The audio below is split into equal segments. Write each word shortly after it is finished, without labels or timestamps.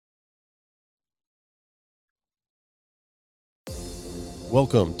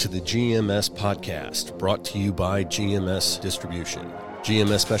Welcome to the GMS Podcast, brought to you by GMS Distribution.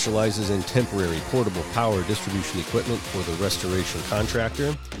 GMS specializes in temporary portable power distribution equipment for the restoration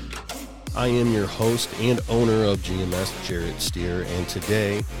contractor. I am your host and owner of GMS, Jarrett Steer, and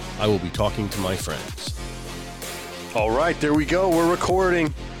today I will be talking to my friends. All right, there we go. We're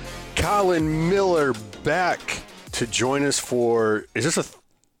recording. Colin Miller back to join us for, is this a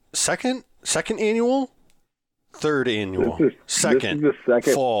second annual? Third annual. Second. This is the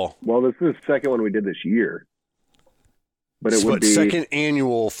second fall. Well, this is the second one we did this year. But it would be second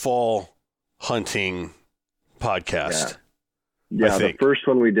annual fall hunting podcast. Yeah, the first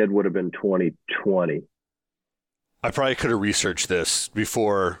one we did would have been 2020. I probably could have researched this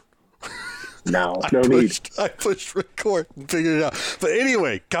before. No need. I pushed record and figured it out. But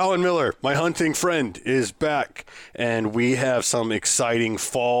anyway, Colin Miller, my hunting friend, is back, and we have some exciting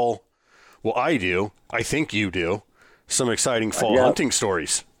fall. Well, I do. I think you do. Some exciting fall hunting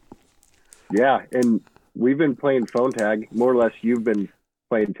stories. Yeah, and we've been playing phone tag. More or less, you've been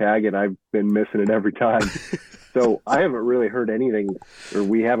playing tag, and I've been missing it every time. So I haven't really heard anything, or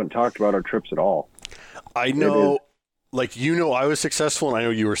we haven't talked about our trips at all. I know, I was successful, and I know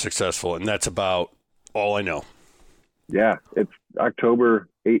you were successful, and that's about all I know. Yeah, it's October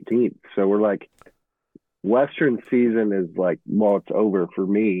 18th, so we're like, Western season is it's over for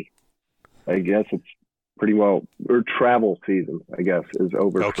me. I guess it's pretty well, or travel season, I guess, is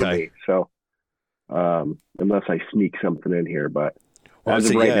over for me. So, unless I sneak something in here, but as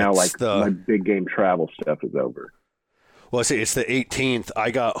of right now, my big game travel stuff is over. Well, I say it's the 18th.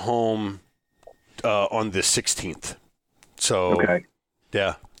 I got home on the 16th. So,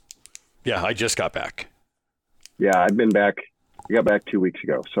 yeah, I just got back. Yeah, I've been back. I got back 2 weeks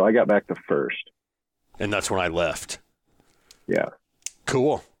ago, so I got back the 1st. And that's when I left. Yeah.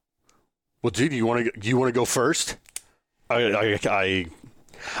 Cool. Well, dude, you want to go first? I don't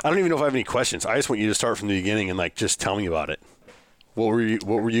even know if I have any questions. I just want you to start from the beginning and just tell me about it. What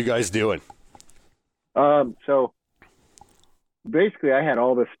were you guys doing? So basically, I had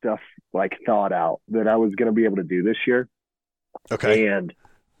all this stuff thought out that I was going to be able to do this year. Okay. And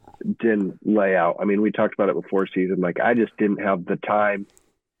didn't lay out. I mean, we talked about it before season. I just didn't have the time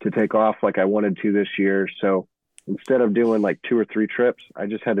to take off like I wanted to this year. So instead of doing 2 or 3 trips, I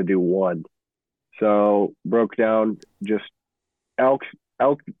just had to do one. So broke down just elk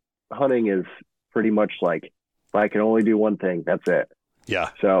hunting is pretty much if I can only do one thing, that's it. Yeah.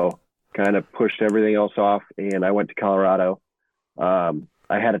 So kind of pushed everything else off, and I went to Colorado. I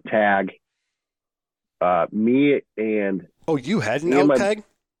had a tag. Me and you had an elk tag?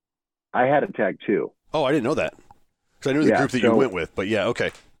 I had a tag too. Oh, I didn't know that. Because I knew the group that you went with, but yeah, okay.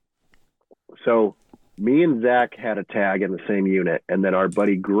 So me and Zach had a tag in the same unit, and then our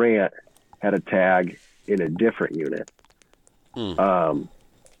buddy Grant had a tag in a different unit.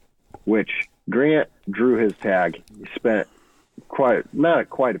 Which Grant drew his tag. He spent not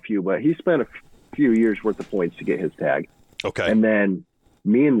quite a few, but he spent a few years worth of points to get his tag. Okay. And then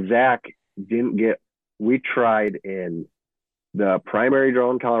me and Zach we tried in the primary draw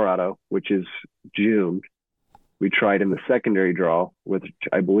in Colorado, which is June. We tried in the secondary draw, which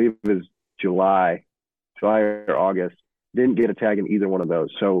I believe is July or August. Didn't get a tag in either one of those.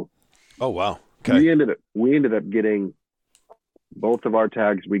 So, oh wow, okay. We ended up getting both of our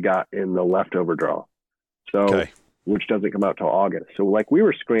tags we got in the leftover draw. So, which doesn't come out till August. So, we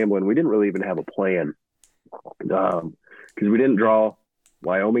were scrambling. We didn't really even have a plan because we didn't draw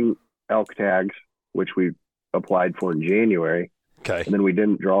Wyoming elk tags, which we applied for in January. Okay, and then we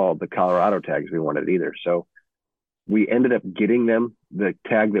didn't draw the Colorado tags we wanted either. So, we ended up getting the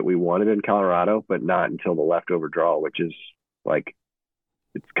tag that we wanted in Colorado, but not until the leftover draw, which is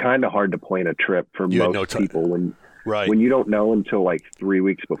it's kind of hard to plan a trip for most people when you don't know until 3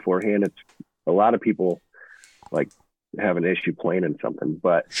 weeks beforehand. It's a lot of people have an issue planning something,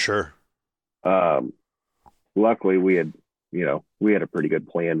 but sure. Luckily we had a pretty good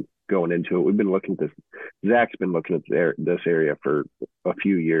plan going into it. We've been looking at this. Zach's been looking at this area for a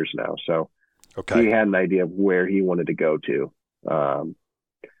few years now. So he had an idea of where he wanted to go to.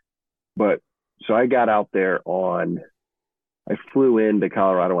 But so I got out there I flew into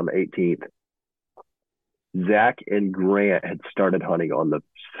Colorado on the 18th. Zach and Grant had started hunting on the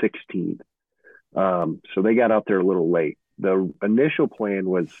 16th. So they got out there a little late. The initial plan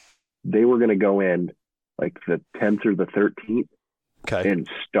was they were going to go in the 10th or the 13th and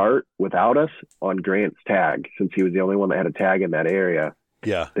start without us on Grant's tag, since he was the only one that had a tag in that area.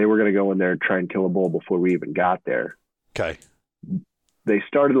 Yeah. They were going to go in there and try and kill a bull before we even got there. Okay. They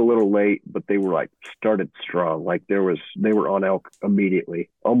started a little late, but they were started strong. They were on elk immediately.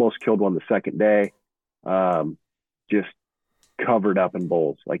 Almost killed one the second day. Just covered up in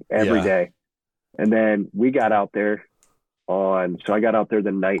bulls, like every Yeah. day. And then we got out there so I got out there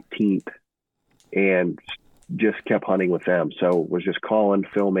the 19th and just kept hunting with them. So was just calling,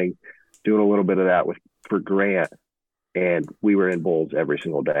 filming, doing a little bit of that for Grant. And we were in bulls every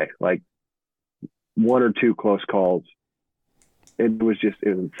single day, like one or two close calls. It was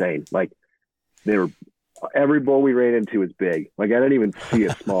insane. Like every bull we ran into was big. Like I didn't even see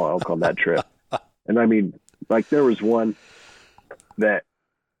a small elk on that trip. And I mean, like there was one that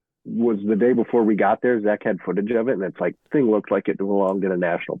was the day before we got there. Zach had footage of it, and it's like thing looked like it belonged in a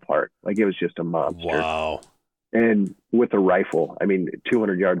national park. Like it was just a monster. Wow. And with a rifle, I mean,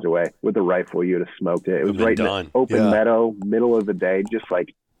 200 yards away with a rifle, you would have smoked it. It was right in the open meadow, middle of the day, just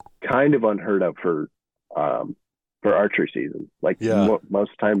like kind of unheard of for archery season. Like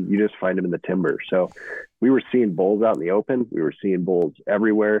most time you just find them in the timber. So we were seeing bulls out in the open. We were seeing bulls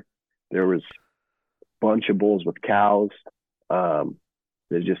everywhere. There was a bunch of bulls with cows.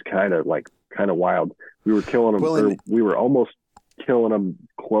 It's just kind of wild. We were killing them. We were almost killing them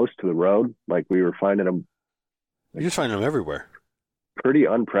close to the road. Like we were finding them. You're just finding them everywhere. Pretty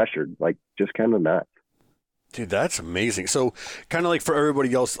unpressured, like just kind of nuts. Dude, that's amazing. So kind of like for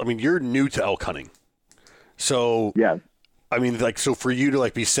everybody else, I mean, you're new to elk hunting. So, yeah. I mean, like, so for you to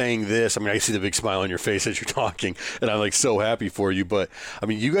like be saying this, I mean, I see the big smile on your face as you're talking, and I'm like so happy for you. But I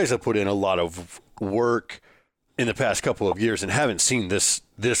mean, you guys have put in a lot of work in the past couple of years and haven't seen this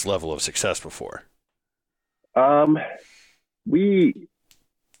level of success before. The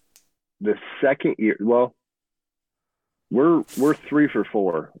second year, well, we're 3 for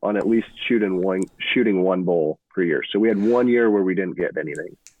 4 on at least shooting one bull per year. So we had 1 year where we didn't get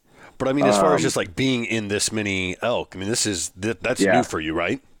anything. But I mean, as far as just like being in this many elk, I mean, that's new for you,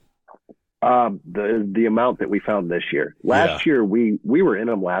 right? The amount that we found this year. Last year we were in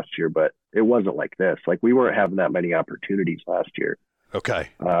them last year, but it wasn't like this. Like we weren't having that many opportunities last year. Okay.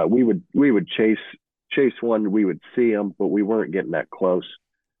 We would chase one, we would see them, but we weren't getting that close.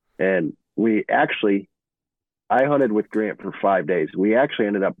 And I hunted with Grant for 5 days. We actually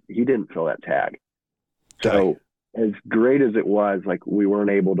he didn't fill that tag. So as great as it was, like we weren't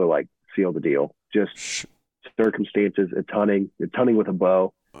able to like seal the deal. Just circumstances. It's hunting with a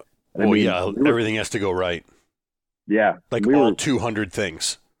bow. Everything has to go right. Yeah. Like all 200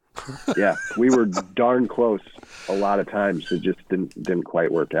 things. Yeah. We were darn close a lot of times. It just didn't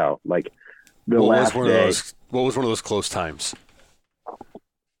quite work out. Like the last day. What was one of those close times?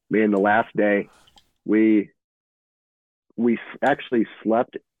 Man, the last day we actually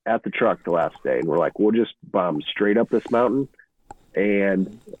slept at the truck the last day, and we're like, we'll just bomb straight up this mountain.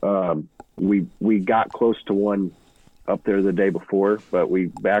 And we got close to one up there the day before, but we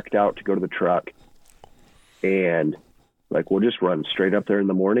backed out to go to the truck, and like, we'll just run straight up there in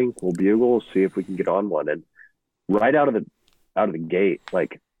the morning. We'll bugle, see if we can get on one. And right out of the gate,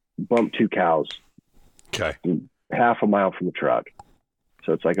 like bumped 2 cows. Okay. Half a mile from the truck.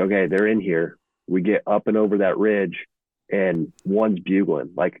 So it's like, okay, they're in here. We get up and over that ridge, and one's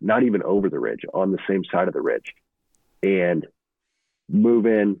bugling, like not even over the ridge, on the same side of the ridge, and move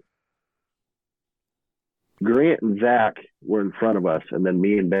in. Grant and Zach were in front of us, and then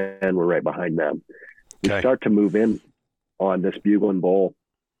me and Ben were right behind them. We start to move in on this bugling bull,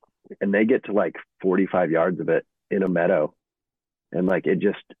 and they get to like 45 yards of it in a meadow. And like, it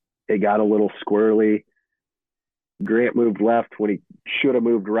got a little squirrely. Grant moved left when he should have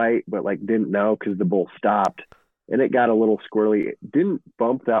moved right, but like didn't know because the bull stopped, and it got a little squirrely. It didn't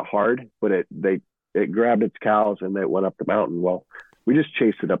bump that hard, but it grabbed its cows and it went up the mountain. Well, we just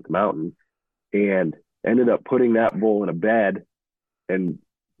chased it up the mountain and ended up putting that bull in a bed, and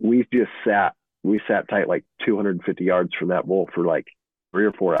we sat tight like 250 yards from that bull for like 3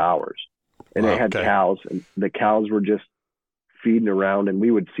 or 4 hours. And it had cows, and the cows were just feeding around, and we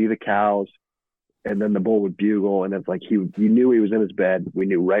would see the cows, and then the bull would bugle, and it's like you knew he was in his bed. We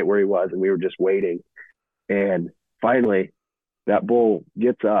knew right where he was, and we were just waiting. And finally, that bull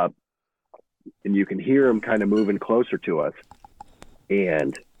gets up, and you can hear him kind of moving closer to us.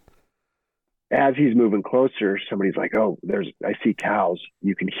 And as he's moving closer, somebody's like, "Oh, I see cows."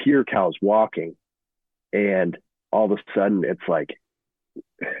 You can hear cows walking, and all of a sudden, it's like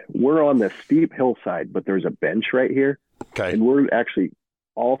we're on this steep hillside, but there's a bench right here, and we're actually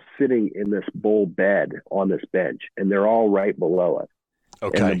all sitting in this bull bed on this bench, and they're all right below us.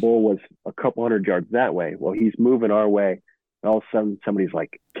 And the bull was a couple hundred yards that way. Well, he's moving our way, and all of a sudden somebody's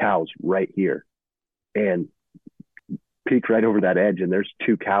like, "Cows right here," and peek right over that edge, and there's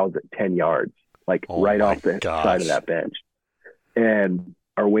 2 cows at 10 yards, like right off the side of that bench. And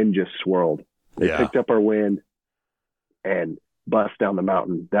our wind just swirled. They picked up our wind and bust down the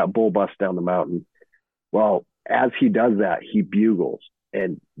mountain. That bull bust down the mountain. Well, as he does that, he bugles,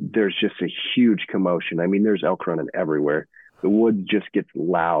 and there's just a huge commotion. I mean, there's elk running everywhere. The woods just gets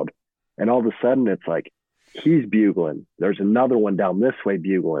loud. And all of a sudden it's like, he's bugling. There's another one down this way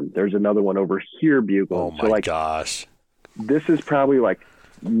bugling. There's another one over here bugling. Oh my gosh. This is probably like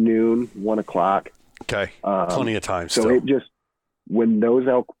noon, 1 o'clock. Okay. Plenty of time so still. it just, when those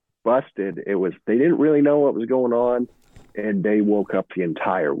elk busted, it was, they didn't really know what was going on, and they woke up the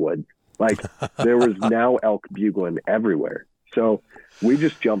entire woods. Like, there was now elk bugling everywhere. So we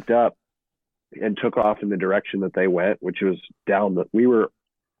just jumped up and took off in the direction that they went, which was down we were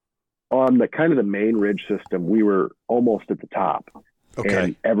on the kind of the main ridge system. We were almost at the top. Okay.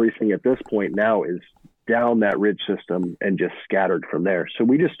 And everything at this point now is down that ridge system and just scattered from there. So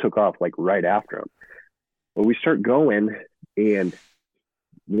we just took off like right after them. But we start going, and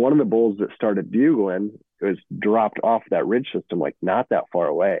one of the bulls that started bugling was dropped off that ridge system, like not that far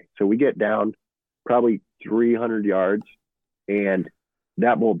away. So we get down probably 300 yards, and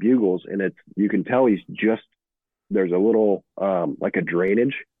that bull bugles, and it's, you can tell he's just, there's a little like a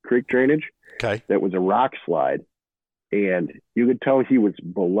creek drainage. Okay. That was a rock slide, and you could tell he was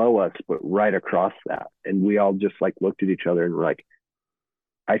below us, but right across that. And we all just like looked at each other and were like,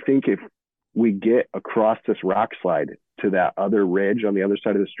 I think if we get across this rock slide to that other ridge on the other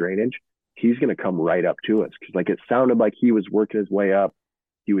side of this drainage, he's going to come right up to us. Cause like it sounded like he was working his way up.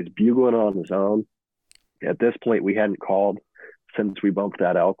 He was bugling on his own. At this point, we hadn't called since we bumped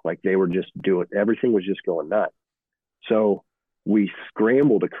that elk. Like, they were just doing, everything was just going nuts. So we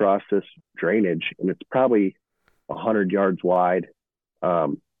scrambled across this drainage, and it's probably 100 yards wide,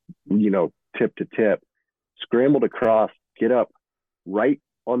 tip to tip, scrambled across, get up right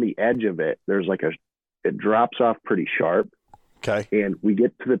on the edge of it. There's like it drops off pretty sharp. Okay. And we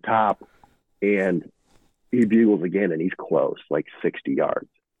get to the top, and he bugles again, and he's close, like 60 yards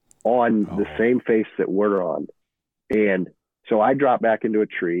on the same face that we're on. And so I drop back into a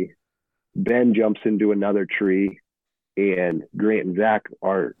tree. Ben jumps into another tree, and Grant and Zach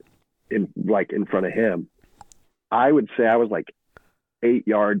are in front of him. I would say I was like 8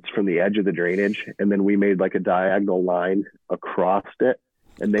 yards from the edge of the drainage, and then we made like a diagonal line across it,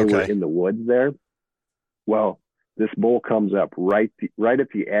 and they were in the woods there. Well, this bull comes up right at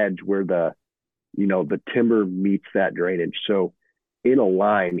the edge where the timber meets that drainage. So in a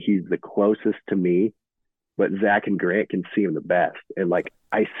line, he's the closest to me, but Zach and Grant can see him the best. And like,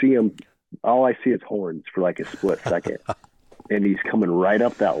 I see him, all I see is horns for like a split second. And he's coming right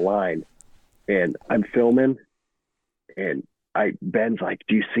up that line, and I'm filming, and Ben's like,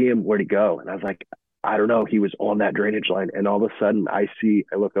 do you see him? Where'd he go? And I was like, I don't know. He was on that drainage line. And all of a sudden I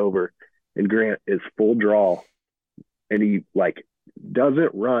look over, and Grant is full draw, and he like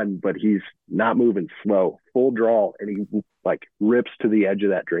doesn't run, but he's not moving slow, full draw. And he like rips to the edge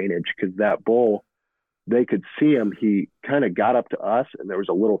of that drainage, because that bull, they could see him. He kind of got up to us, and there was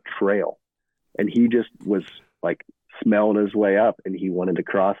a little trail, and he just was like smelling his way up, and he wanted to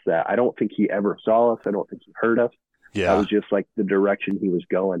cross that. I don't think he ever saw us. I don't think he heard us. Yeah. That was just like the direction he was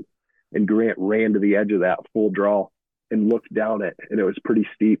going. And Grant ran to the edge of that full draw and looked down it, and it was pretty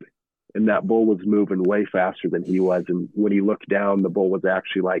steep. And that bull was moving way faster than he was. And when he looked down, the bull was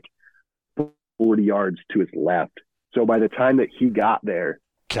actually like 40 yards to his left. So by the time that he got there,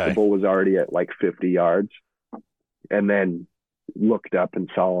 the bull was already at like 50 yards, and then looked up and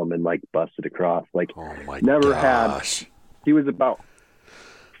saw him and like busted across. Like, he was about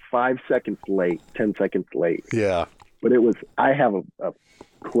 5 seconds late, 10 seconds late. Yeah. But I have a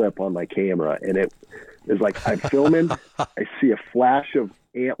clip on my camera, and it is like, I'm filming, I see a flash of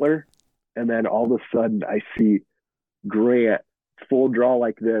antler, and then all of a sudden I see Grant full draw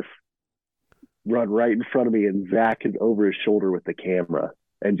like this run right in front of me, and Zach is over his shoulder with the camera.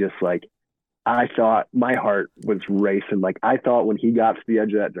 And just like, I thought, my heart was racing. Like, I thought when he got to the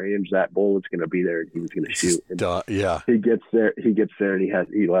edge of that drainage, that bull was going to be there, and he was going to shoot. And yeah. He gets there, and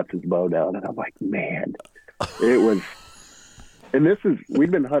he left his bow down, and I'm like, man, it was. And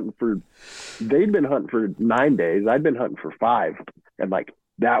they'd been hunting for 9 days. I'd been hunting for 5. And like,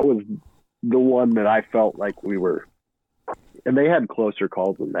 that was the one that I felt like we were, and they had closer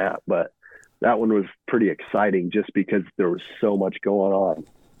calls than that, but that one was pretty exciting just because there was so much going on.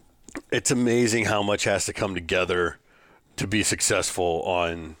 It's amazing how much has to come together to be successful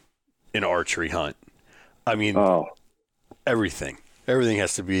on an archery hunt. I mean, everything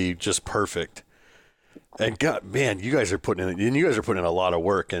has to be just perfect. And God, man, you guys are putting in a lot of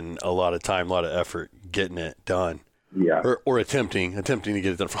work and a lot of time, a lot of effort getting it done. Yeah. Or attempting to get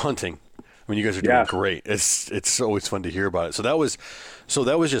it done for hunting. I mean, you guys are doing great. It's always fun to hear about it. So that was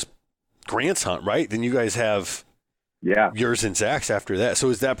just Grant's hunt, right? Then you guys have yours and Zach's after that. So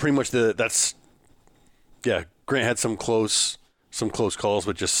is that pretty much Yeah, Grant had some close calls,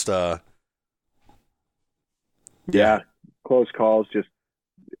 but just close calls, just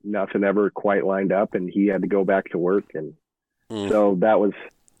nothing ever quite lined up, and he had to go back to work. And so that was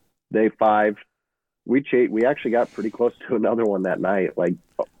day 5. We actually got pretty close to another one that night,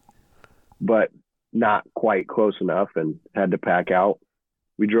 but not quite close enough, and had to pack out.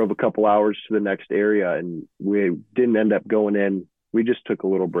 We drove a couple hours to the next area, and we didn't end up going in. We just took a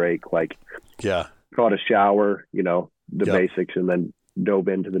little break, caught a shower, the basics, and then dove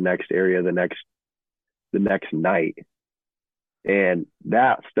into the next area the next night. And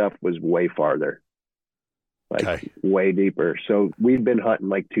that stuff was way farther, way deeper. So we'd been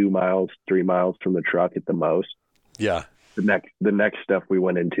hunting 2 miles, 3 miles from the truck at the most. Yeah. The next stuff we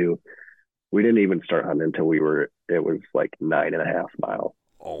went into, we didn't even start hunting until it was 9.5 miles.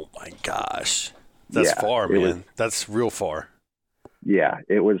 Oh my gosh. That's far, man. That's real far. Yeah,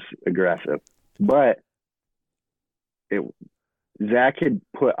 it was aggressive. But Zach had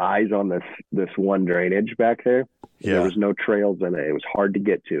put eyes on this one drainage back there. Yeah. There was no trails in it. It was hard to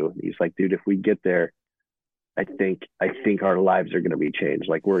get to. He's like, dude, if we get there, I think our lives are going to be changed.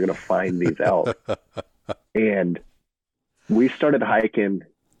 We're going to find these elk. And we started hiking.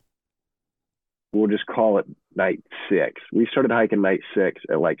 We'll just call it night 6. We started hiking night 6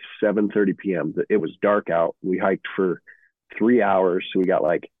 at 7:30 p.m. It was dark out. We hiked for 3 hours. So we got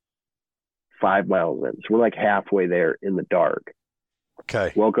 5 miles in. So we're halfway there in the dark.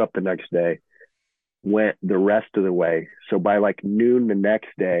 Okay. Woke up the next day, went the rest of the way. So by noon the next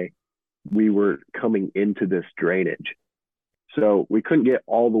day, we were coming into this drainage. So we couldn't get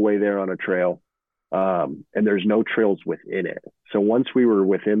all the way there on a trail. And there's no trails within it. So once we were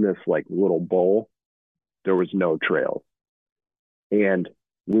within this little bowl, there was no trail. And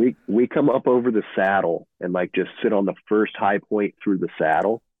we come up over the saddle and just sit on the first high point through the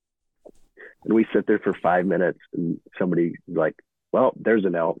saddle. And we sit there for 5 minutes, and somebody's like, well, there's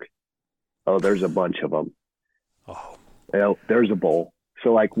an elk. Oh, there's a bunch of them. Oh, well, there's a bull.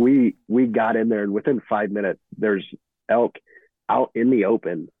 So we got in there, and within 5 minutes, there's elk out in the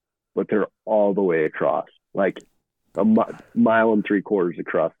open, but they're all the way across, a mile and 3/4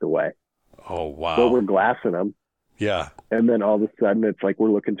 across the way. Oh, wow. But we're glassing them. Yeah. And then all of a sudden it's we're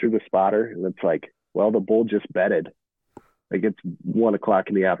looking through the spotter, and it's well, the bull just bedded. It's 1 o'clock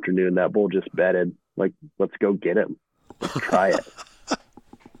in the afternoon. That bull just bedded. Let's go get him. Let's try it.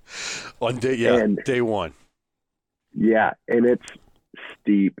 On day, day 1. Yeah. And it's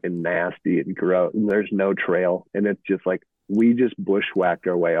steep and nasty and gross, and there's no trail. And it's just we just bushwhacked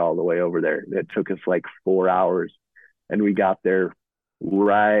our way all the way over there. It took us 4 hours, and we got there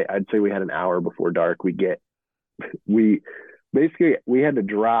I'd say we had an hour before dark. We had to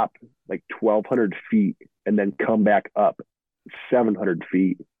drop 1,200 feet and then come back up 700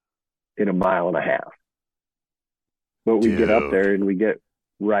 feet in a mile and a half. But we get up there and we get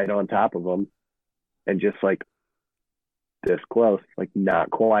right on top of them, and just this close,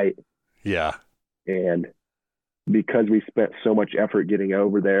 not quite. Yeah. And because we spent so much effort getting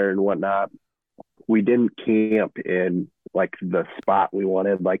over there and whatnot, we didn't camp in the spot we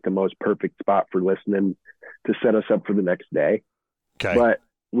wanted, the most perfect spot for listening to set us up for the next day. Okay. But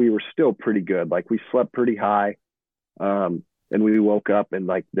we were still pretty good. We slept pretty high. And we woke up, and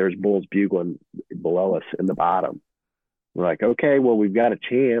there's bulls bugling below us in the bottom. We're okay, well, we've got a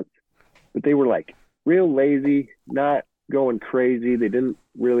chance. But they were real lazy, not going crazy. They didn't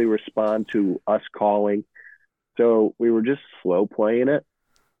really respond to us calling. So we were just slow playing it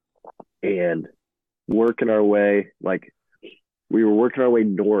and working our way. We were working our way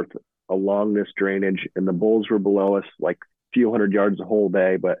north along this drainage, and the bulls were below us a few hundred yards the whole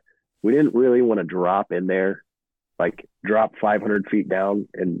day, but we didn't really want to drop in there, drop 500 feet down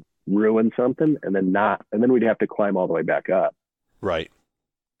and ruin something, and then we'd have to climb all the way back up. Right.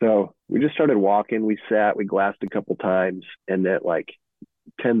 So we just started walking. We sat, we glassed a couple times, and at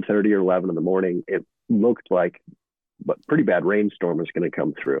 10:30 or 11 in the morning, it looked but pretty bad rainstorm was going to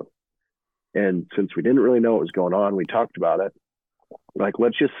come through. And since we didn't really know what was going on, we talked about it.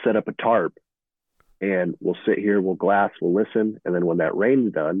 Let's just set up a tarp, and we'll sit here, we'll glass, we'll listen. And then when that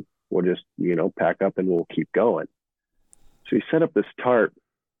rain's done, we'll just, pack up and we'll keep going. So we set up this tarp.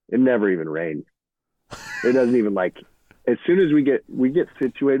 It never even rains. It doesn't even as soon as we get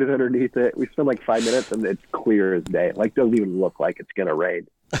situated underneath it, we spend 5 minutes and it's clear as day. It doesn't even look like it's going to rain.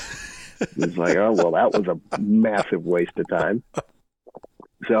 It's oh, well, that was a massive waste of time.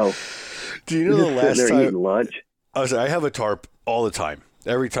 So, do you know the last time eating lunch? I have a tarp all the time.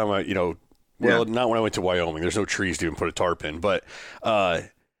 Every time not when I went to Wyoming. There's no trees to even put a tarp in. But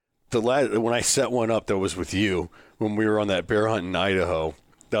when I set one up that was with you when we were on that bear hunt in Idaho,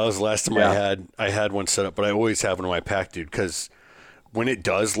 That was the last time I had one set up, but I always have one in my pack, dude, because when it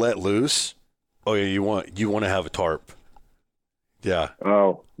does let loose, oh yeah, you want to have a tarp. Yeah.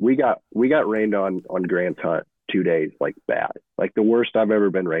 Oh, we got rained on Grant's hunt 2 days, like bad, like the worst I've ever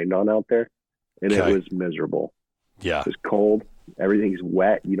been rained on out there, and it was miserable. Yeah. It was cold. Everything's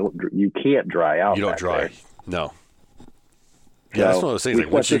wet. You can't dry out. You don't dry. There. No. Yeah, so that's one of those things.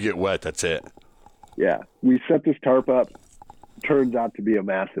 Like once you get wet, that's it. Yeah, we set this tarp up. Turns out to be a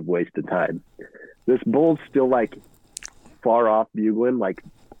massive waste of time. This bull's still like far off bugling, like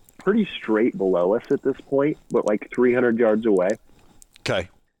pretty straight below us at this point, but like 300 yards away. Okay.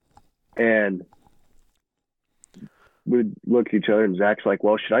 And we look at each other, and Zach's like,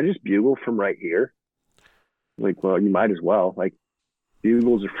 well, should I just bugle from right here? I'm like, well, you might as well. Like,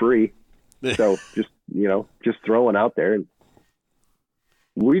 bugles are free. So just throw one out there. And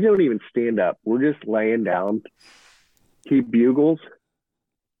we don't even stand up. We're just laying down. He bugles.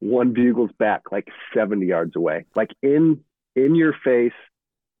 One bugles back like 70 yards away, like in your face,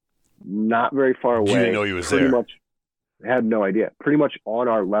 not very far away. You didn't know he was pretty there. Much had no idea. Pretty much on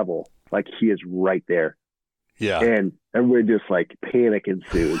our level, like he is right there. Yeah. And everybody just like panic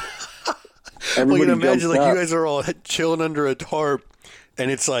ensued. Well, you can imagine like you guys are all chilling under a tarp,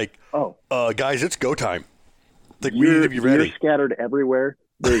 and it's like, guys, it's go time. Like we need to be ready. You're scattered everywhere.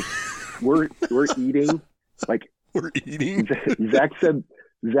 We're eating. Like we're eating.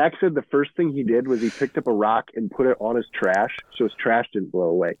 Zach said the first thing he did was he picked up a rock and put it on his trash so his trash didn't blow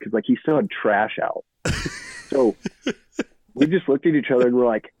away, because like he still had trash out. So we just looked at each other and we're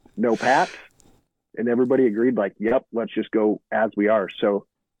like, no pats, and everybody agreed like, yep, let's just go as we are. So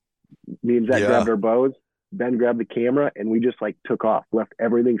me and Zach grabbed our bows, Ben grabbed the camera, and we just like took off, left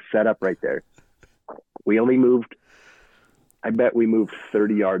everything set up right there. We only moved, I bet we moved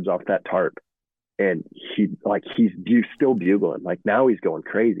 30 yards off that tarp. And he's still bugling. Like now he's going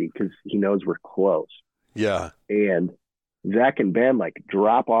crazy because he knows we're close. Yeah. And Zach and Ben like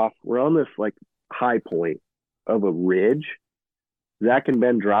drop off. We're on this like high point of a ridge. Zach and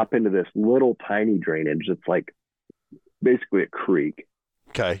Ben drop into this little tiny drainage that's like basically a creek.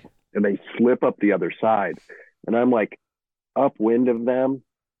 Okay. And they slip up the other side. And I'm like upwind of them,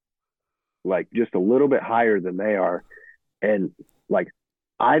 like just a little bit higher than they are. And like,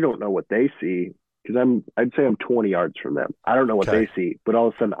 I don't know what they see, because I'd say I'm 20 yards from them. I don't know what they see, but all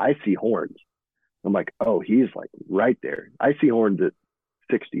of a sudden I see horns. I'm like, oh, he's like right there. I see horns at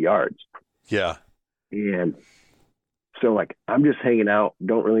 60 yards. Yeah. And so like, I'm just hanging out,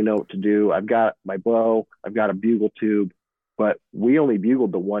 don't really know what to do. I've got my bow, I've got a bugle tube, but we only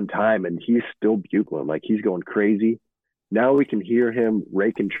bugled the one time and he's still bugling. Like he's going crazy. Now we can hear him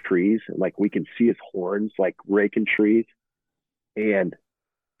raking trees, and like we can see his horns, like raking trees. And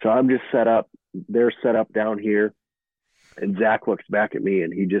so I'm just set up. They're set up down here, and Zach looks back at me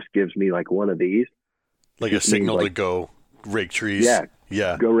and he just gives me like one of these, like a signal to go rake trees.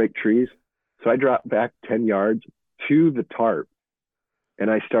 Yeah, go rake trees. So I drop back 10 yards to the tarp, and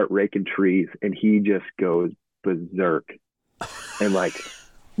I start raking trees, and he just goes berserk. And like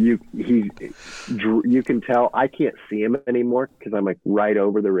you can tell I can't see him anymore because I'm like right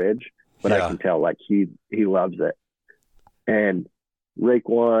over the ridge, but I can tell like he loves it. And rake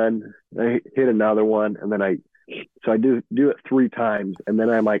one, I hit another one, and then I do it 3 times, and then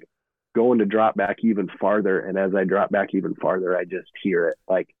I'm like going to drop back even farther, and as I drop back even farther, I just hear it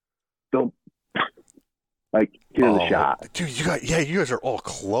like, don't like hear the shot. Dude, you guys are all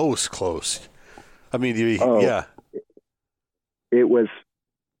close. I mean, it was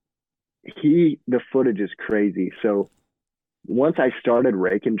the footage is crazy. So once I started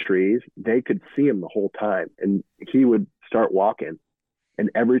raking trees, they could see him the whole time, and he would start walking. And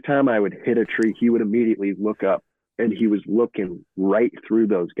every time I would hit a tree, he would immediately look up, and he was looking right through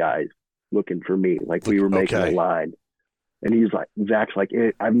those guys, looking for me, like we were making a line. And he's like, Zach's like,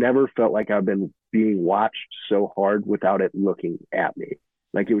 I've never felt like I've been being watched so hard without it looking at me.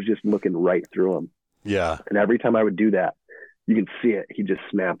 Like it was just looking right through him. Yeah. And every time I would do that, you can see it. He just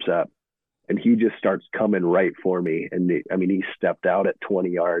snaps up, and he just starts coming right for me. And he stepped out at 20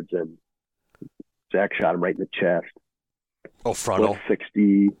 yards, and Zach shot him right in the chest. Oh, frontal.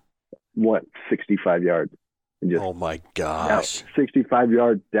 65 yards. And just, oh my gosh. 65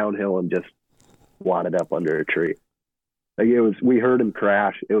 yards downhill and just wadded up under a tree. Like we heard him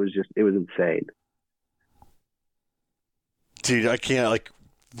crash. It was insane. Dude, I can't, like,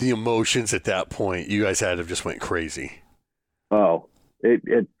 the emotions at that point, you guys had to have just went crazy. Oh,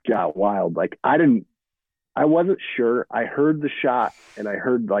 it got wild. Like I wasn't sure. I heard the shot and I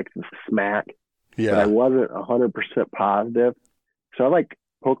heard like the smack, but I wasn't 100% positive. So I like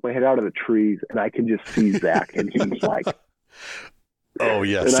poked my head out of the trees, and I can just see Zach, and he's like Oh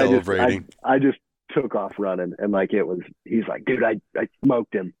yeah, And celebrating. I just took off running, and like he's like, dude, I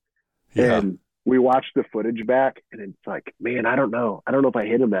smoked him. Yeah. And we watched the footage back, and it's like, man, I don't know if I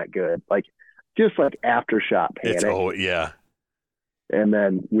hit him that good. Like, just like aftershock panic. Yeah. And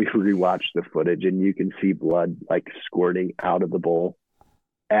then we rewatched the footage, and you can see blood like squirting out of the bull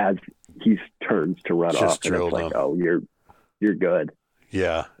as he turns to run Just off. And drilled it's like, him. oh, you're good.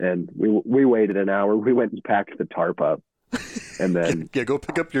 Yeah. And we waited an hour. We went and packed the tarp up, and then Yeah, go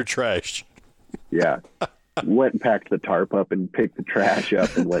pick up your trash. went and packed the tarp up and picked the trash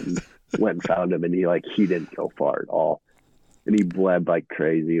up and went and found him. And he didn't go far at all, and he bled like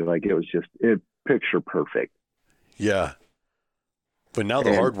crazy. Like it was just picture perfect. Yeah. But now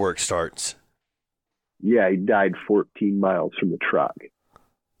the hard work starts. Yeah, he died 14 miles from the truck.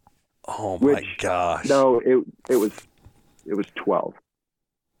 Oh my gosh. No, it was 12.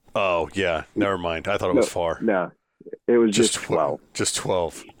 Oh yeah, never mind. I thought it was far. No, it was just 12. Just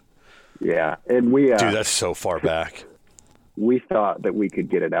 12. Yeah, and we Dude, that's so far back. We thought that we could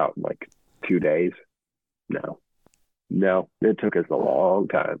get it out in like 2 days. No, it took us a long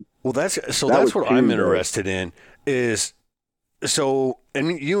time. Well, that's was what I'm Tuesday. interested in is. So,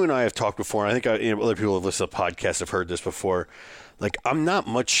 and you and I have talked before, and I think other people have listened to podcasts have heard this before. Like, I'm not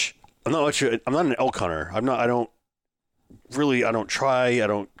an elk hunter. I don't try. I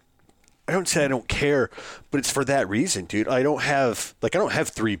don't say I don't care, but it's for that reason, dude. I don't have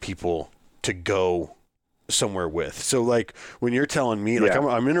 3 people to go somewhere with. So like when you're telling me, like,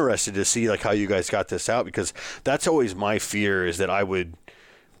 I'm interested to see like how you guys got this out, because that's always my fear, is that I would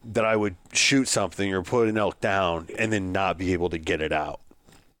shoot something or put an elk down and then not be able to get it out.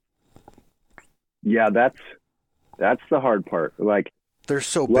 Yeah, that's the hard part. Like, They're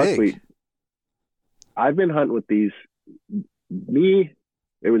so luckily, big. I've been hunting with these.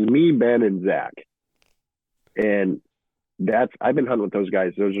 It was me, Ben, and Zach, and I've been hunting with those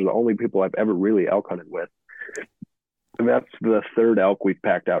guys. Those are the only people I've ever really elk hunted with. And that's the third elk we've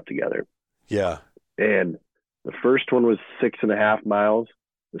packed out together. Yeah. And the first one was 6.5 miles.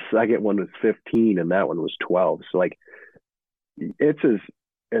 The second one was 15, and that one was 12. So like, it's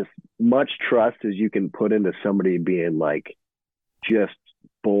as much trust as you can put into somebody being like just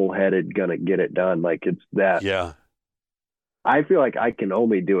bullheaded, gonna get it done. Like, it's that. Yeah. I feel like I can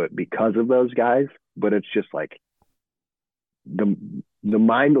only do it because of those guys, but it's just like the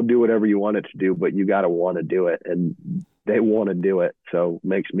mind will do whatever you want it to do, but you got to want to do it, and they want to do it. So it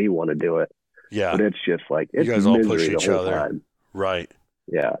makes me want to do it. Yeah. But it's just like, it's you guys all misery push the each whole other. time. Right.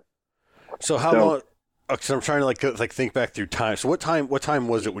 Yeah. So how long? Because I'm trying to like think back through time. So what time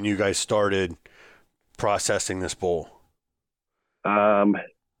was it when you guys started processing this bull? I'm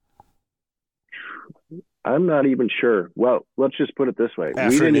not even sure. Well, let's just put it this way.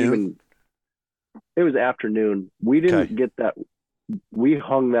 Afternoon? It was afternoon. We didn't get that. We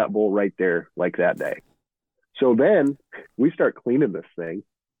hung that bull right there like that day. So then we start cleaning this thing,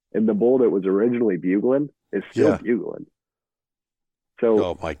 and the bull that was originally bugling is still bugling. So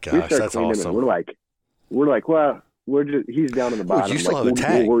oh my gosh, that's awesome. And we're like, well, he's down in the bottom. You still have a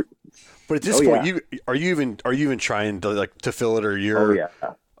tag. But at this point, are you even trying to to fill it, or you're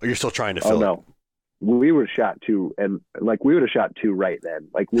still trying to fill it? No. We were shot 2, and like we would have shot 2 right then.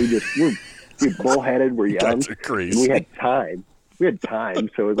 Like we're bullheaded, we're young. That's crazy. We had time.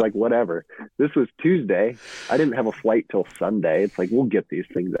 So it was like, whatever. This was Tuesday. I didn't have a flight till Sunday. It's like, we'll get these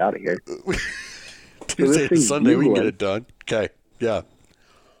things out of here. Tuesday and Sunday, we can get it done. Okay. Yeah.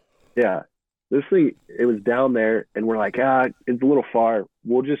 Yeah. This thing, it was down there, and we're like, it's a little far.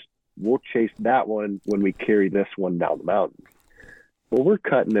 We'll chase that one when we carry this one down the mountain. Well, we're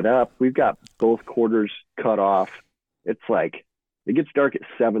cutting it up. We've got both quarters cut off. It's like, it gets dark at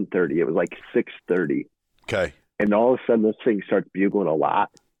 7:30. It was like 6:30. Okay. And all of a sudden, this thing starts bugling a lot,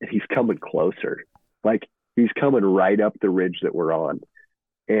 and he's coming closer. Like, he's coming right up the ridge that we're on.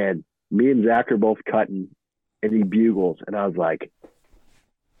 And me and Zach are both cutting, and he bugles. And I was like,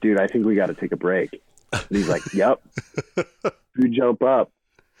 dude, I think we got to take a break. And he's like, yep. You jump up,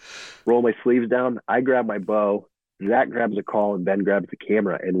 roll my sleeves down. I grab my bow. Zach grabs a call, and Ben grabs the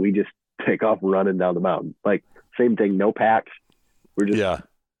camera, and we just take off running down the mountain. Like, same thing, no packs. We're just,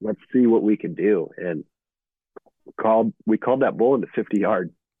 let's see what we can do. And we called that bull into 50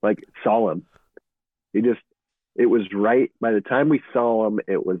 yards, like, saw him. It was right. By the time we saw him,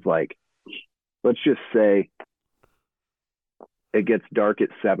 it was like, let's just say it gets dark at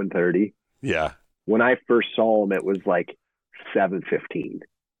 7:30. Yeah. When I first saw him, it was like 7:15.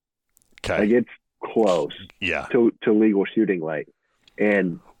 Okay. Like, it's close to legal shooting light.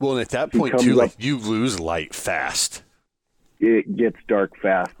 And at that point too, like, you lose light fast. It gets dark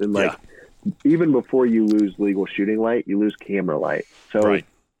fast. And like even before you lose legal shooting light, you lose camera light. So Right.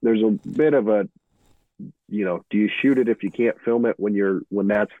 there's a bit of a, do you shoot it if you can't film it when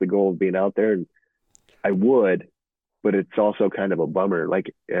that's the goal of being out there? And I would, but it's also kind of a bummer.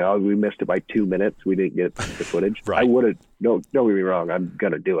 Like, we missed it by 2 minutes. We didn't get the footage. Right. I would have, don't get me wrong, I'm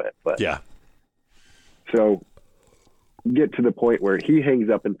going to do it. But Yeah. so get to the point where he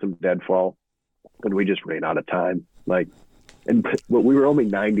hangs up in some deadfall and we just ran out of time. But we were only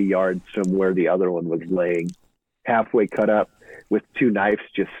 90 yards from where the other one was laying, halfway cut up with 2 knives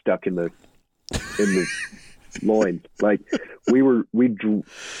just stuck in the loins. Like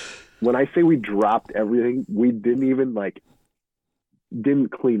when I say we dropped everything, we didn't even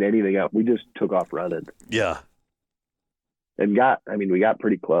didn't clean anything up. We just took off running Yeah. and we got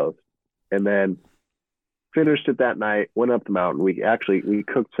pretty close, and then finished it that night, went up the mountain. We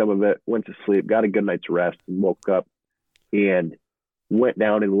cooked some of it, went to sleep, got a good night's rest, and woke up and went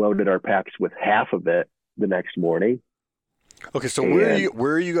down and loaded our packs with half of it the next morning. Okay, so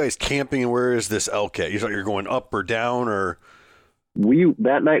where are you guys camping, and where is this elk at? You're going up or down, or?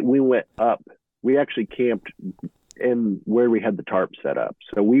 That night we went up. We actually camped in where we had the tarp set up.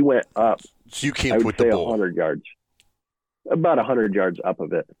 So we went up. So you I camped would with say the bull. 100 yards, about 100 yards up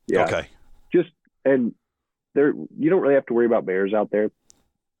of it. Yeah. Okay. And there, you don't really have to worry about bears out there.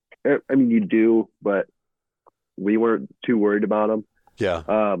 I mean, you do, but we weren't too worried about them.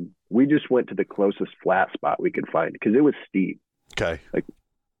 Yeah. We just went to the closest flat spot we could find because it was steep. Okay. Like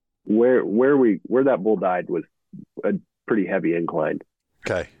where that bull died was a pretty heavy incline.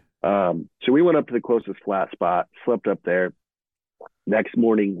 Okay. So we went up to the closest flat spot, slept up there. Next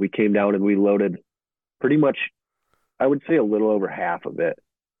morning we came down and we loaded pretty much, I would say, a little over half of it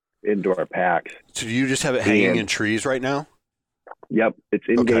into our packs. So do you just have it hanging in trees right now? Yep. It's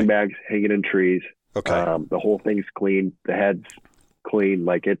in game bags hanging in trees. Okay. The whole thing's clean. The head's clean.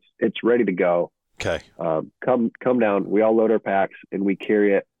 Like it's ready to go. Okay. Come down. We all load our packs and we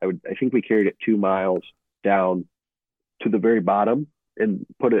carry it. I think we carried it 2 miles down to the very bottom and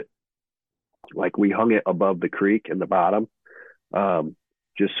put it, we hung it above the creek in the bottom,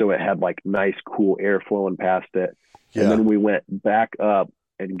 just so it had nice cool air flowing past it. Yeah. And then we went back up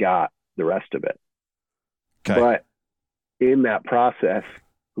and got the rest of it. Okay. But in that process,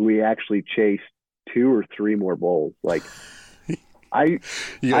 we actually chased 2 or 3 more bulls. You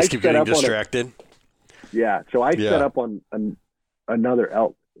guys keep getting distracted? Yeah. So I set up on another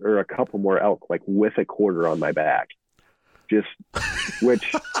elk or a couple more elk, with a quarter on my back,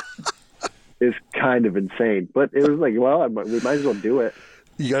 which is kind of insane. But it was we might as well do it.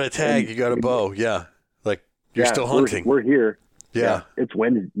 You got a tag, you got a bow. Yeah. You're still hunting. We're here. Yeah. It's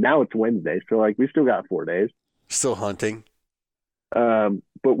Wednesday. Now it's Wednesday. So we still got 4 days. Still hunting. But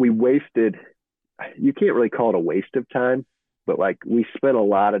we wasted, you can't really call it a waste of time, but we spent a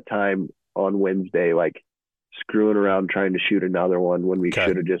lot of time on Wednesday, screwing around trying to shoot another one when we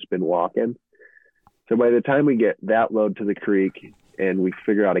should have just been walking. So by the time we get that load to the creek and we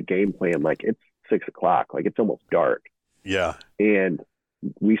figure out a game plan, it's 6 o'clock, it's almost dark. Yeah. And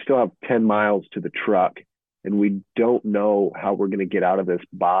we still have 10 miles to the truck and we don't know how we're going to get out of this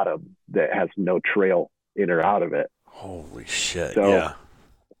bottom that has no trail in or out of it. Holy shit. So yeah.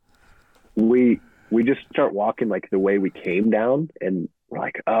 We just start walking the way we came down and we're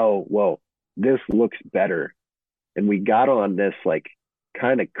oh, well, this looks better. And we got on this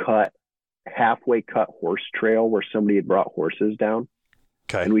kind of halfway cut horse trail where somebody had brought horses down.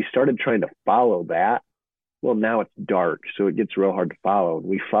 Okay. And we started trying to follow that. Well, now it's dark, so it gets real hard to follow. And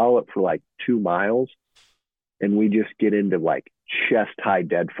we follow it for 2 miles and we just get into chest high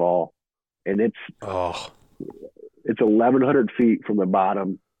deadfall. And it's 1,100 feet from the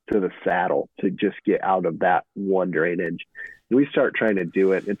bottom to the saddle to just get out of that one drainage. And we start trying to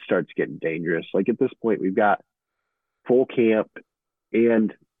do it. It starts getting dangerous. At this point, we've got full camp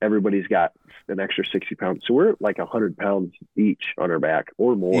and everybody's got an extra 60 pounds. So we're 100 pounds each on our back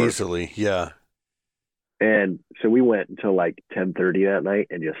or more. Easily. Yeah. And so we went until 10:30 that night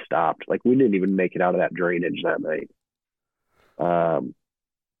and just stopped. We didn't even make it out of that drainage that night.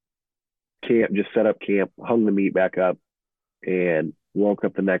 Just set up camp, hung the meat back up, and woke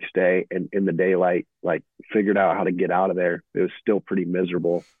up the next day and in the daylight, figured out how to get out of there. It was still pretty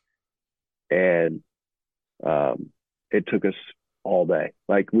miserable. And it took us all day.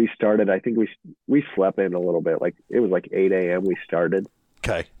 We started, I think we slept in a little bit. It was 8 a.m. we started.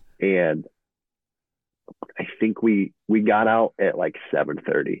 Okay. And I think we got out at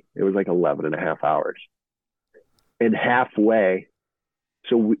 7:30. It was 11 and a half hours. And halfway,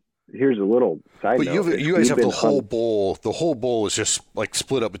 so here's a little side but note. You guys have the whole bowl. The whole bowl is just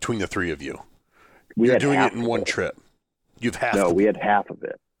split up between the 3 of you. You're doing it in one trip. You've half. No, we had half of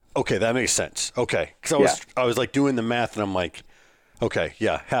it. Okay, that makes sense. Okay, because I was like doing the math, and I'm like, okay,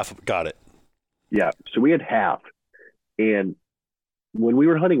 yeah, half. Got it. Yeah. So we had half. And when we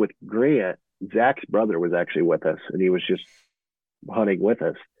were hunting with Grant, Zach's brother was actually with us, and he was just hunting with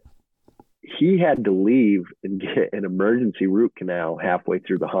us. He had to leave and get an emergency root canal halfway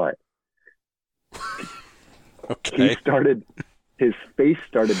through the hunt. Okay. His face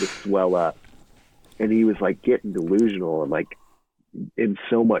started to swell up, and he was like getting delusional and like in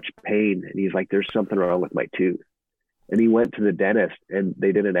so much pain. And he's like, there's something wrong with my tooth. And he went to the dentist, and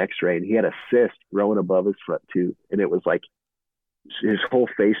they did an x-ray, and he had a cyst growing above his front tooth. And it was like his whole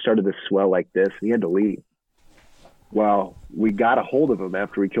face started to swell like this, and he had to leave. Well, we got a hold of him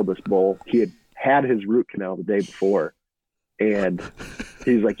after we killed this bull. He had his root canal the day before, and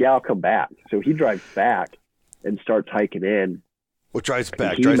he's like, yeah, I'll come back. So he drives back and starts hiking in. What drives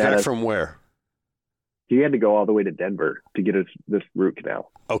back? Drives back from where? He had to go all the way to Denver to get this root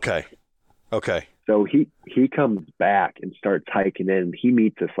canal. Okay. So he comes back and starts hiking in. He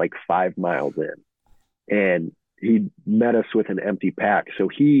meets us like 5 miles in, and he met us with an empty pack. So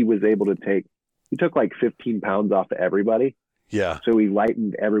he was able to he took like 15 pounds off of everybody. Yeah. So he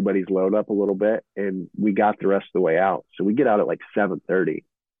lightened everybody's load up a little bit, and we got the rest of the way out. So we get out at like 7:30.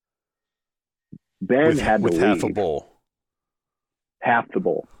 Ben had to leave. Half a bowl. Half the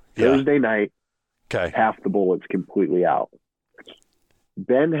bowl. Yeah. Thursday night. Okay. Half the bowl is completely out.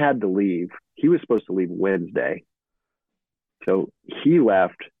 Ben had to leave. He was supposed to leave Wednesday. So he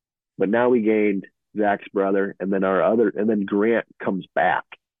left, but now we gained Zach's brother, and then Grant comes back.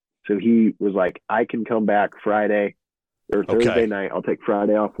 So he was like, I can come back Friday or Thursday night. I'll take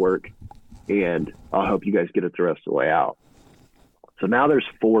Friday off work, and I'll help you guys get it the rest of the way out. So now there's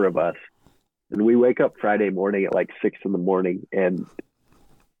 4 of us, and we wake up Friday morning at like 6 a.m. and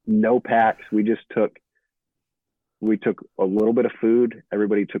no packs. We took a little bit of food.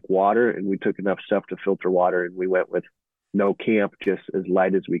 Everybody took water, and we took enough stuff to filter water, and we went with no camp, just as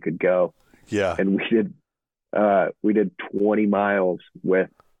light as we could go. Yeah. And we did 20 miles with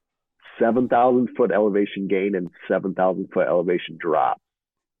 7,000 foot elevation gain and 7,000 foot elevation drop.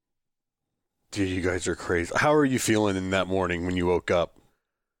 Dude, you guys are crazy. How are you feeling in that morning when you woke up?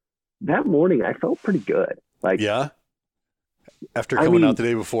 That morning, I felt pretty good. Yeah? After coming out the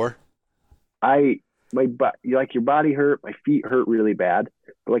day before? Your body hurt, my feet hurt really bad,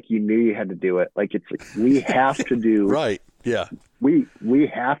 but like you knew you had to do it. Like it's like we have to do right. Yeah. We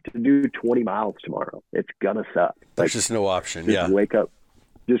have to do 20 miles tomorrow. It's gonna suck. There's just no option.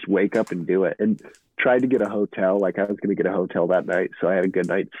 Just wake up and do it. And tried to get a hotel. Like I was gonna get a hotel that night, so I had a good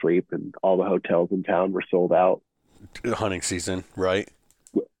night's sleep, and all the hotels in town were sold out. Hunting season, right?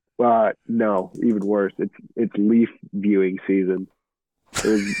 No, even worse. It's leaf viewing season. It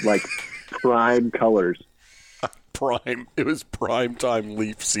was like prime colors. It was prime time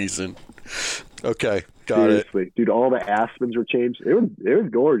leaf season. Okay, got Seriously. it. Dude, all the aspens were changed. It was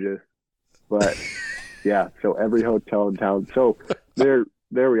gorgeous. But yeah, so every hotel in town. So there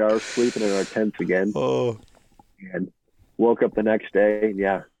we are, sleeping in our tents again. Oh. And woke up the next day, and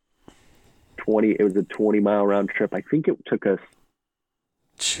yeah. It was a 20-mile round trip. I think it took us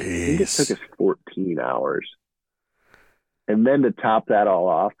 14 hours. And then to top that all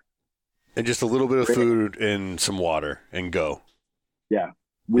off, and just a little bit of food and some water and go. Yeah.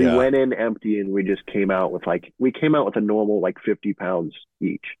 We went in empty, and we just came out with a normal like 50 pounds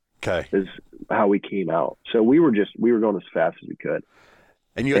each. Okay. Is how we came out. So we were going as fast as we could.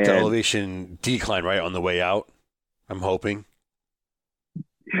 And you got the elevation decline right on the way out, I'm hoping.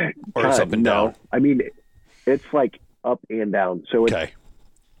 Or it's up and down. I mean, it's like up and down. So okay.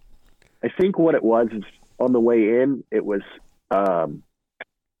 I think what it was is on the way in, it was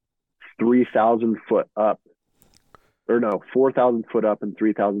 3,000 foot up, or no, 4,000 foot up and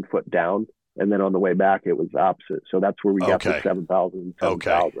 3,000 foot down. And then on the way back, it was opposite. So that's where we got the 7,000 and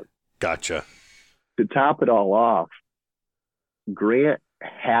 7,000. Okay. Gotcha. To top it all off, Grant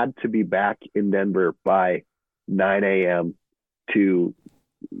had to be back in Denver by 9 a.m.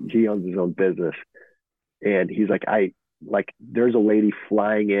 He owns his own business. And he's like, there's a lady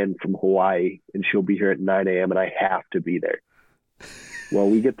flying in from Hawaii, and she'll be here at 9 a.m. and I have to be there. Well,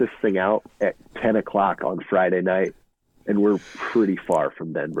 we get this thing out at 10 o'clock on Friday night, and we're pretty far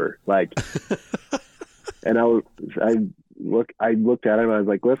from Denver. And I looked at him, and I was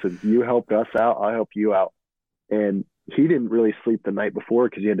like, listen, you helped us out, I'll help you out. And he didn't really sleep the night before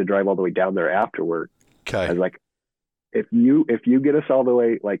because he had to drive all the way down there afterward. Okay. I was like, if you get us all the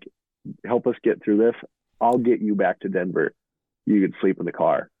way, like, help us get through this, I'll get you back to Denver. You could sleep in the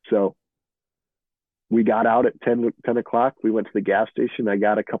car. So we got out at 10 o'clock. We went to the gas station. I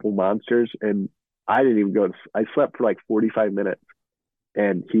got a couple monsters, and I didn't even I slept for like 45 minutes.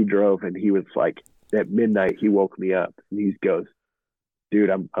 and he drove, and he was like, at midnight, he woke me up, and he goes, dude,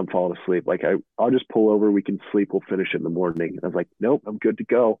 I'm falling asleep. Like, I'll just pull over. We can sleep. We'll finish in the morning. And I was like, nope, I'm good to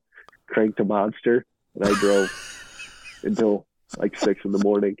go. Cranked a Monster, and I drove until like 6 in the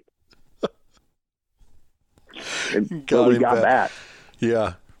morning. And we got back.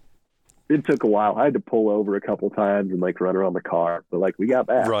 Yeah. It took a while. I had to pull over a couple times and like run around the car, but like we got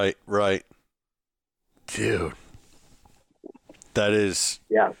back. Right. Dude. That is.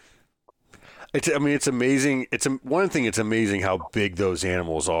 Yeah. It's amazing. One thing, it's amazing how big those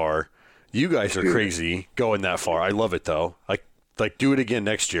animals are. You guys are crazy going that far. I love it though. Like do it again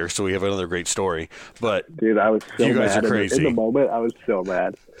next year so we have another great story. But dude, I was so you guys mad. Are crazy. In the moment, I was so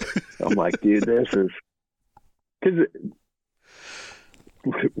mad. I'm like, dude, this is because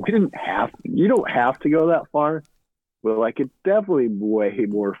we didn't have. You don't have to go that far, but like it's definitely way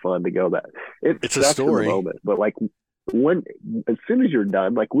more fun to go that. It's a story. In the moment, but like as soon as you're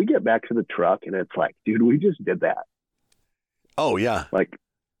done, like we get back to the truck and it's like, dude, we just did that. Oh yeah, like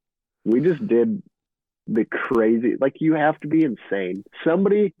we just did the crazy. Like you have to be insane.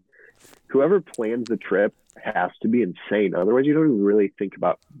 Whoever plans the trip has to be insane. Otherwise, you don't even really think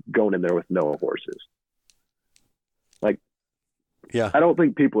about going in there with no horses. Like, yeah, I don't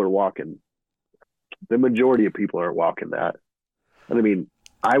think people are walking. The majority of people aren't walking that. And I mean,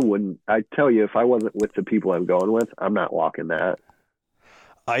 I wouldn't. I tell you, if I wasn't with the people I'm going with, I'm not walking that.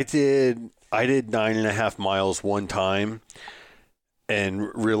 I did 9.5 miles one time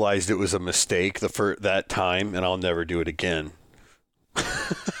and realized it was a mistake that time, and I'll never do it again.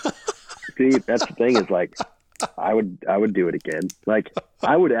 See, that's the thing is like, I would do it again. Like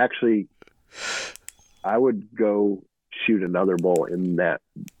I would go shoot another bull in that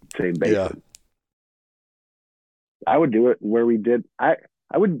same basin. Yeah. I would do it where we did. I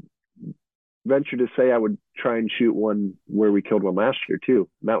would venture to say I would try and shoot one where we killed one last year too.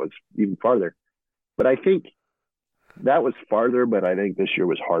 And that was even farther. But I think that was farther, but I think this year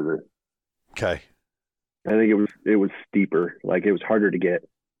was harder. Okay. I think it was steeper. Like it was harder to get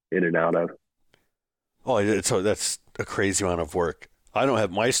in and out of. Oh, that's a crazy amount of work. I don't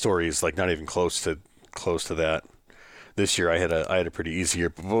have, my story is like not even close to that. This year I had a pretty easy year.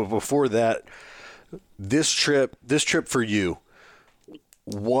 But before that, this trip for you,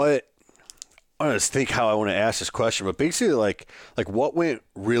 I want to think how I want to ask this question, but basically like what went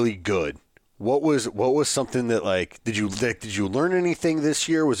really good? What was something that like, did you learn anything this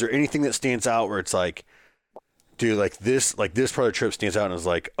year? Was there anything that stands out where it's like, dude, like this part of the trip stands out and is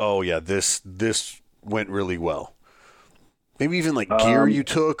like, oh yeah, this went really well. Maybe even like gear you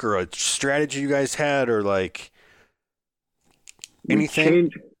took or a strategy you guys had or like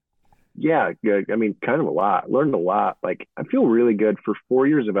anything. Yeah, good. I mean, kind of a lot. Learned a lot. Like, I feel really good for 4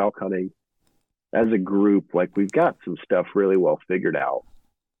 years of elk hunting as a group. Like, we've got some stuff really well figured out.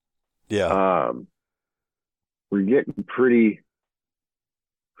 Yeah. We're getting pretty,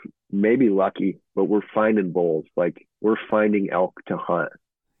 maybe lucky, but we're finding bulls. Like, we're finding elk to hunt.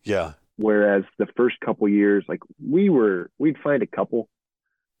 Yeah. Whereas the first couple years, like, we'd find a couple.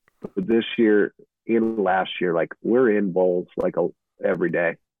 But this year and last year, like, we're in bulls, like, every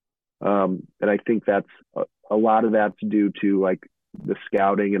day. And I think that's a lot of that's due to like the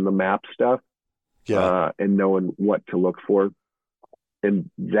scouting and the map stuff, and knowing what to look for. And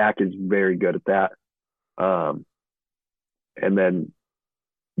Zach is very good at that. And then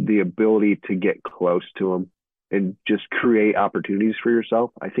the ability to get close to him and just create opportunities for yourself.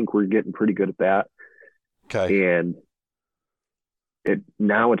 I think we're getting pretty good at that. Okay. And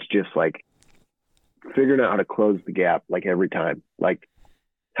now it's just like figuring out how to close the gap, like every time. Like,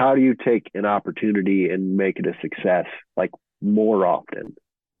 how do you take an opportunity and make it a success, like more often?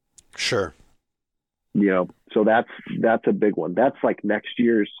 Sure. You know, so that's a big one. That's like next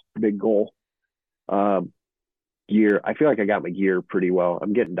year's big goal. Gear. I feel like I got my gear pretty well.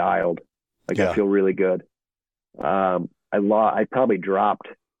 I'm getting dialed. Like I feel really good. I probably dropped,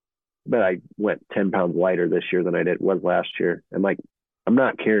 but I went 10 pounds lighter this year than I was last year. And like, I'm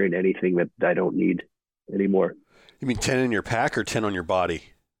not carrying anything that I don't need anymore. You mean 10 in your pack or 10 on your body?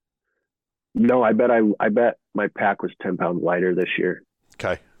 No, I bet my pack was 10 pounds lighter this year.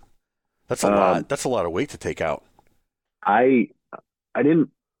 Okay. That's a lot. That's a lot of weight to take out. I didn't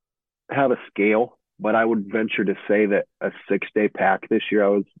have a scale, but I would venture to say that a 6-day pack this year, I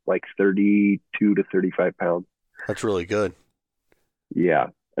was like 32 to 35 pounds. That's really good. Yeah.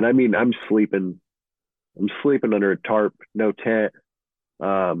 And I mean, I'm sleeping under a tarp, no tent,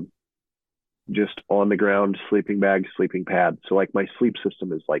 just on the ground, sleeping bag, sleeping pad. So like my sleep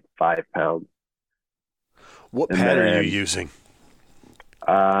system is like 5 pounds. What pad are you using?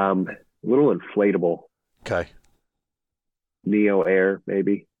 Little inflatable. Okay. Neo Air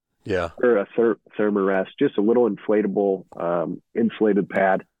maybe, Yeah. or a Thermarest, just a little inflatable insulated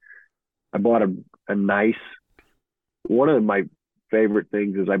pad. I bought a nice. One of my favorite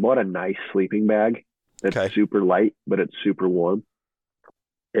things is I bought a nice sleeping bag that's Okay. super light, but it's super warm.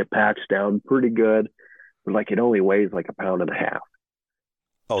 It packs down pretty good, but like it only weighs like 1.5 pounds.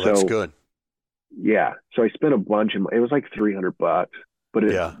 Oh, that's So, good. Yeah. So I spent a bunch of, it was like $300, but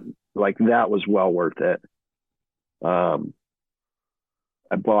Yeah. like that was well worth it. I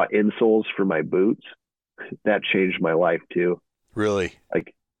bought insoles for my boots. That changed my life too. Really?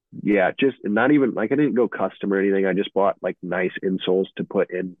 Like, yeah, just not even like I didn't go custom or anything. I just bought like nice insoles to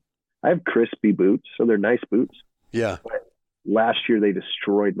put in. I have crispy boots, so they're nice boots. Yeah. Last year they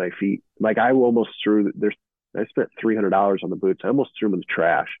destroyed my feet. Like I almost threw there's I spent $300 on the boots. I almost threw them in the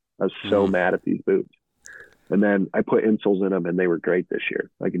trash. I was so mad at these boots. And then I put insoles in them and they were great this year.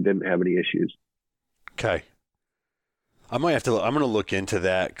 Like it didn't have any issues. Okay. I'm going to look into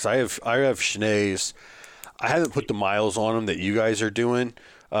that because I have Schnees. I haven't put the miles on them that you guys are doing.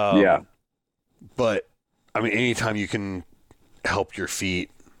 Yeah. But I mean, anytime you can help your feet.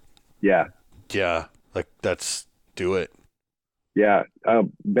 Yeah. Yeah. Like do it. Yeah.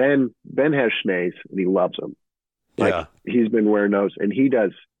 Ben has Schnees and he loves them. Like Yeah. he's been wearing those and he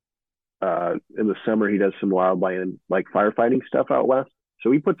does, in the summer, he does some wildland, like firefighting stuff out west.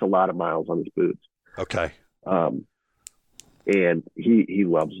 So he puts a lot of miles on his boots. Okay. And he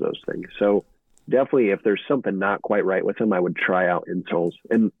loves those things. So definitely if there's something not quite right with him, I would try out insoles.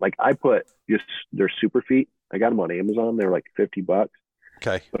 And like I put just their super feet. I got them on Amazon. They're like $50.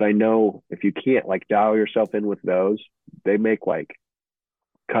 Okay. But I know if you can't like dial yourself in with those, they make like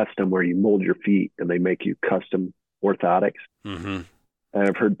custom where you mold your feet and they make you custom orthotics. Mm-hmm. And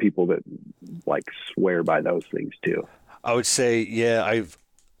I've heard people that like swear by those things too. I would say, yeah,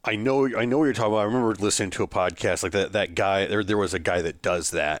 I know what you're talking about. I remember listening to a podcast like that guy. There was a guy that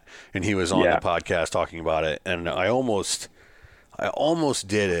does that, and he was on the podcast talking about it. And I almost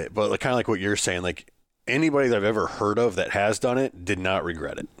did it, but kind of like what you're saying, like anybody that I've ever heard of that has done it did not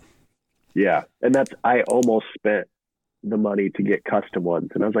regret it. Yeah, and I almost spent the money to get custom ones,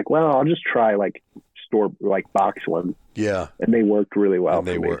 and I was like, well, I'll just try like store like box ones. Yeah, and they worked really well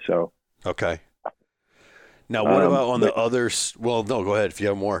for me. So okay. Now, what about on the others? Well, no, go ahead if you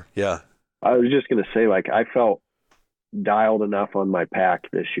have more. Yeah. I was just going to say, like, I felt dialed enough on my pack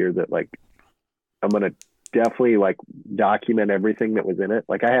this year that, like, I'm going to definitely, like, document everything that was in it.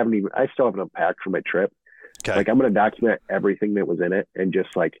 Like, I still haven't unpacked for my trip. Okay. Like, I'm going to document everything that was in it and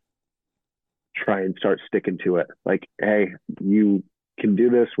just, like, try and start sticking to it. Like, hey, you can do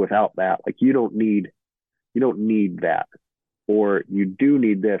this without that. Like, you don't need that. Or you do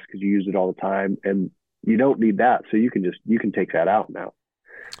need this because you use it all the time. And you don't need that, so you can take that out now.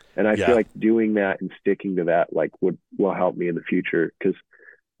 And I feel like doing that and sticking to that like will help me in the future, because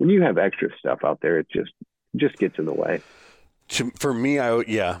when you have extra stuff out there, it just gets in the way. For me, I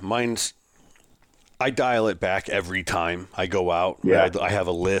dial it back every time I go out. Yeah. I have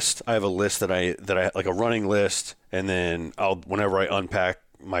a list. I have a list that I like, a running list, and then whenever I unpack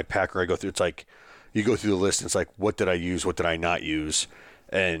my packer, I go through. It's like you go through the list, and it's like, what did I use? What did I not use?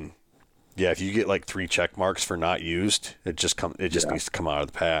 And yeah, if you get like 3 check marks for not used, it just needs to come out of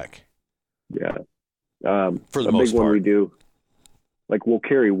the pack. Yeah. For the a most big one part. we do, like we'll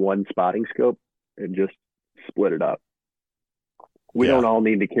carry one spotting scope and just split it up. We don't all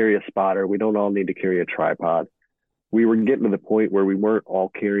need to carry a spotter. We don't all need to carry a tripod. We were getting to the point where we weren't all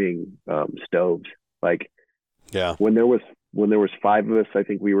carrying stoves. Like when there was 5 of us, I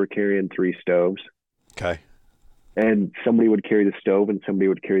think we were carrying 3 stoves. Okay. And somebody would carry the stove and somebody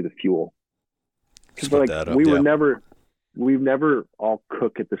would carry the fuel. Split that up. We've never all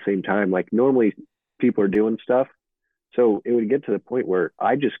cook at the same time. Like normally people are doing stuff. So it would get to the point where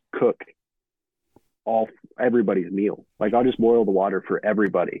I just cook everybody's meal. Like I'll just boil the water for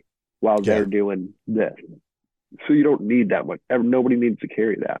everybody while they're doing this. So you don't need that much. Nobody needs to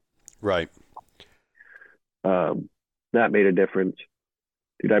carry that. Right. That made a difference.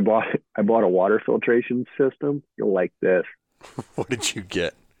 Dude, I bought a water filtration system. You'll like this. What did you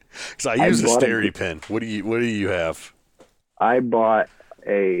get? Because I use the SteriPen. What do you have? I bought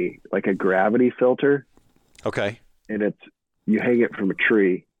a gravity filter. Okay. And you hang it from a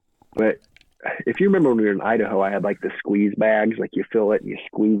tree. But if you remember when we were in Idaho, I had like the squeeze bags, like you fill it and you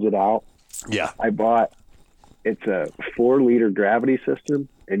squeeze it out. Yeah. It's a 4-liter gravity system,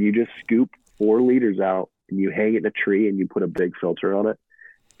 and you just scoop 4 liters out and you hang it in a tree and you put a big filter on it.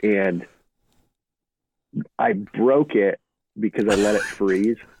 And I broke it because I let it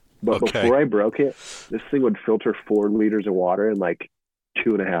freeze. But before I broke it, this thing would filter 4 liters of water in like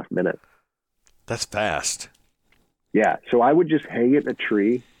 2.5 minutes. That's fast. Yeah. So I would just hang it in a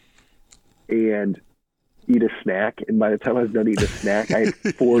tree and eat a snack. And by the time I was done eating a snack, I had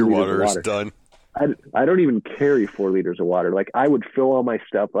 4 Your liters water of is water. done. I don't even carry 4 liters of water. Like I would fill all my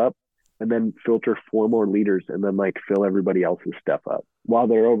stuff up and then filter 4 more liters and then like fill everybody else's stuff up while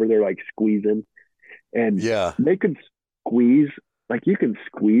they're over there like squeezing. And Yeah. they could squeeze, like you can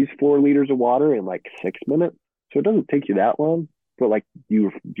squeeze 4 liters of water in like 6 minutes. So it doesn't take you that long, but like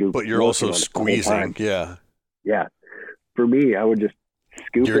But you're also squeezing. Yeah. Yeah. For me, I would just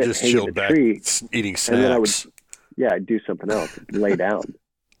scoop You're it, just hang chilled in the back tree, eating snacks. and then I would, I'd do something else, lay down.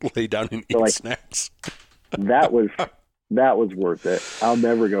 Lay down and eat So, like, snacks. That was worth it. I'll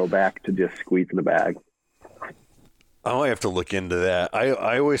never go back to just squeezing a bag. I might have to look into that.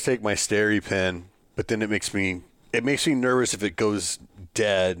 I always take my SteriPen, but then it makes me nervous if it goes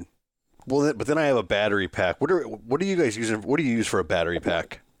dead. Well, but then I have a battery pack. What are you guys using? What do you use for a battery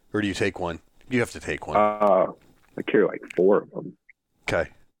pack, or do you take one? You have to take one. I carry like 4 of them. Okay.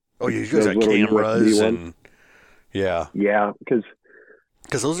 Oh, you guys Those got little cameras USB and ones? yeah, because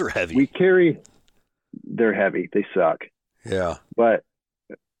those are heavy. they're heavy. They suck. Yeah. But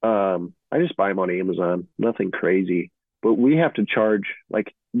I just buy them on Amazon. Nothing crazy. But we have to charge,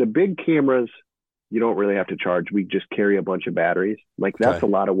 like the big cameras, you don't really have to charge. We just carry a bunch of batteries. Like that's Okay. a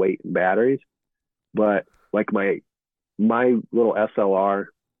lot of weight in batteries. But like my little SLR,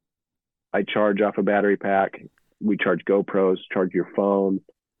 I charge off a battery pack. We charge GoPros, charge your phone.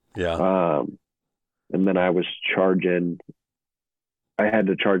 Yeah. And then I had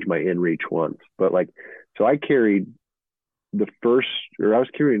to charge my InReach once. But like, so I carried I was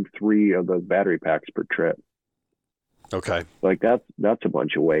carrying 3 of those battery packs per trip. Okay. Like that's a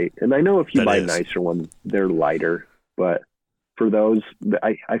bunch of weight. And I know if you That buy is. nicer ones, they're lighter, but for those,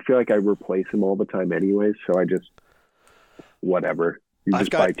 I feel like I replace them all the time anyways. So I just, whatever. You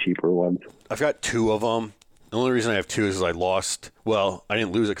just buy cheaper ones. I've got 2 of them. The only reason I have 2 is I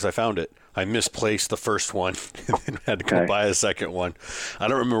didn't lose it because I found it. I misplaced the first one and then had to go buy a second one. I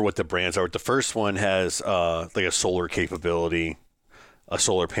don't remember what the brands are. But the first one has like a solar capability, a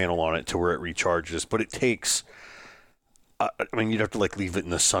solar panel on it to where it recharges, but it takes, you'd have to like leave it in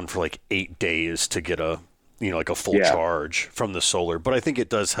the sun for like 8 days to get a full charge from the solar. But I think it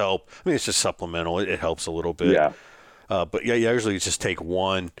does help. I mean, it's just supplemental. It helps a little bit. Yeah. But yeah, you usually just take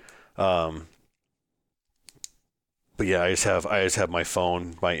one. But yeah, I just have my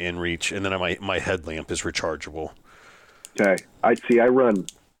phone, my InReach, and then my headlamp is rechargeable. Okay. I run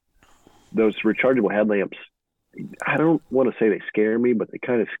those rechargeable headlamps. I don't want to say they scare me, but they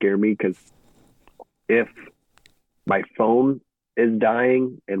kind of scare me because if my phone is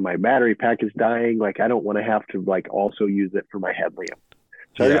dying and my battery pack is dying, like I don't want to have to like also use it for my headlamp.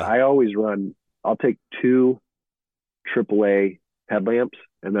 So Yeah. I always I'll take 2 AAA headlamps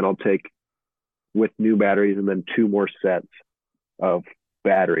and then I'll take with new batteries and then 2 more sets of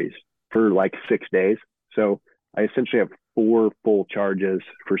batteries for like 6 days. So I essentially have 4 full charges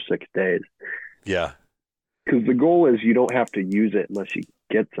for 6 days. Yeah. Because the goal is you don't have to use it unless you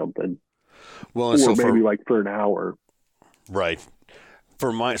get something. Well, Or so maybe like for an hour. right.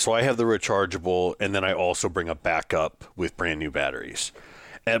 For so I have the rechargeable, and then I also bring a backup with brand new batteries.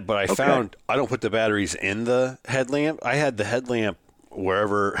 But I found I don't put the batteries in the headlamp. I had the headlamp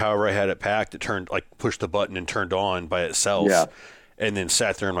however I had it packed. It turned pushed the button and turned on by itself. Yeah. And then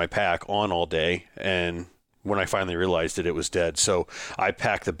sat there in my pack on all day. And when I finally realized it was dead. So I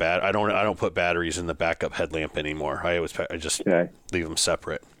pack I don't put batteries in the backup headlamp anymore. I just leave them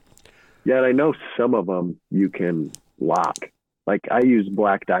separate. Yeah, and I know some of them you can lock. Like I use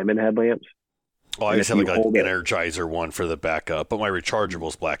Black Diamond headlamps. Oh, I just have like an Energizer one for the backup, but my rechargeable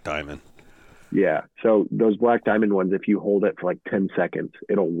is Black Diamond. Yeah, so those Black Diamond ones, if you hold it for like 10 seconds,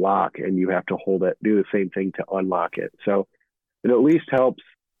 it'll lock, and you have to hold it, do the same thing to unlock it. So it at least helps.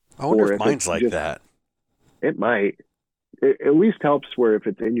 I wonder if mine's like that. It might. It at least helps where if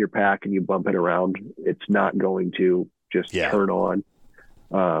it's in your pack and you bump it around, it's not going to just turn on.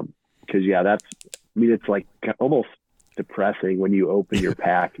 Because it's like almost depressing when you open your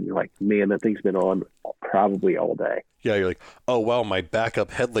pack and you're like, man, that thing's been on probably all day. Yeah, you're like, oh wow, my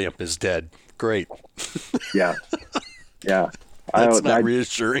backup headlamp is dead. Great. Yeah. That's not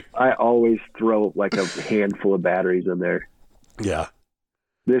reassuring. I always throw like a handful of batteries in there. Yeah.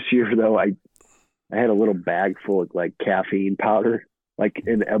 This year though, I had a little bag full of like caffeine powder, like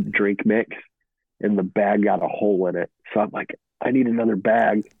in a drink mix, and the bag got a hole in it. So I'm like, I need another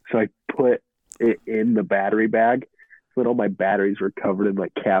bag. So I put it in the battery bag. But all my batteries were covered in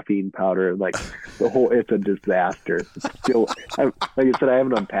like caffeine powder, and like it's a disaster. It's still, like I said, I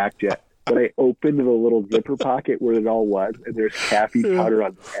haven't unpacked yet, but I opened the little zipper pocket where it all was, and there's caffeine powder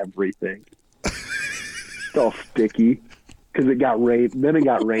on everything. It's all sticky because it got rained. Then it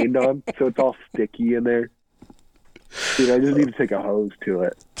got rained on, so it's all sticky in there. Dude, I just need to take a hose to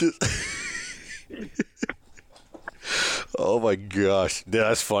it. Oh my gosh, yeah,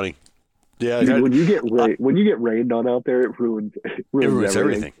 that's funny. Yeah, Dude, when you get rained on out there, it ruins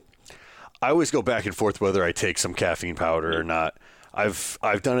everything. I always go back and forth whether I take some caffeine powder or not. I've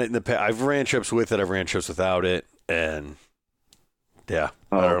done it in the past. I've ran trips with it. I've ran trips without it, and yeah,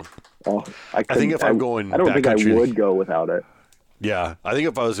 I don't know. I think if I'm going, I don't think backcountry, I would go without it. Yeah, I think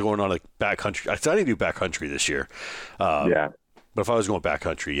if I was going on like backcountry, I didn't do backcountry this year. Yeah, but if I was going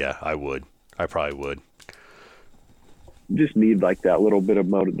backcountry, yeah, I would. I probably would. You just need like that little bit of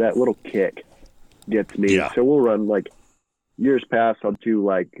that little kick gets me. Yeah. So we'll run like years past. I'll do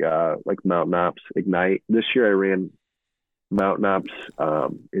like Mountain Ops Ignite. This year I ran Mountain Ops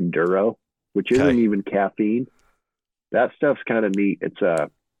Enduro, which isn't even caffeine. That stuff's kind of neat. It's a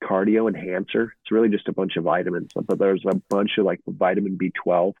cardio enhancer. It's really just a bunch of vitamins, but there's a bunch of like vitamin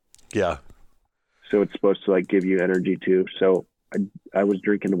B12. Yeah. So it's supposed to like give you energy too. So I was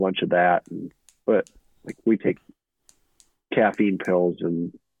drinking a bunch of that, but like we take caffeine pills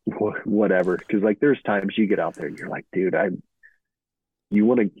and whatever, because like there's times you get out there and you're like, dude, you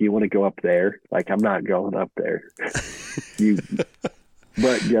want to go up there? Like, I'm not going up there.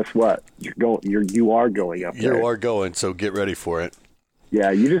 But guess what? You are going up there. You are going, so get ready for it.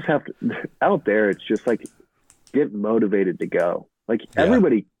 Yeah, you just have to. Out there, it's just like get motivated to go. Like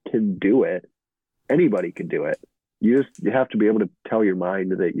everybody can do it. Anybody can do it. You have to be able to tell your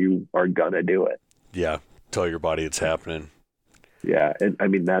mind that you are gonna do it. Yeah, tell your body it's happening. Yeah, and I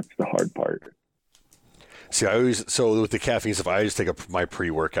mean that's the hard part. See, with the caffeine stuff, I just take my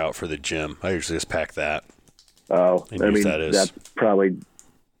pre-workout for the gym. I usually just pack that. Oh, I mean that's probably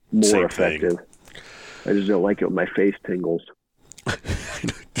more effective. I just don't like it when my face tingles.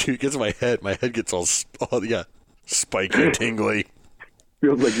 Dude, it gets my head. My head gets all spiky, tingly.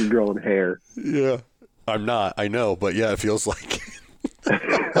 Feels like you're growing hair. Yeah, I'm not. I know, but yeah, it feels like.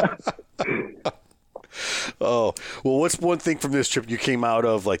 Oh, well, what's one thing from this trip you came out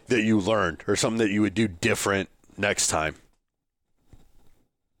of like that you learned, or something that you would do different next time?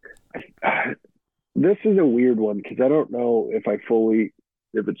 This is a weird one because I don't know if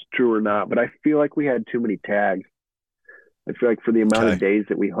it's true or not, but I feel like we had too many tags. I feel like for the amount of days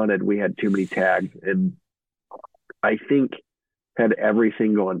that we hunted, we had too many tags. And I think had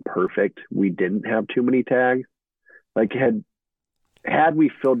everything gone perfect, we didn't have too many tags. Like had we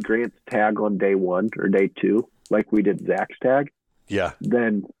filled Grant's tag on day 1 or day 2, like we did Zach's tag,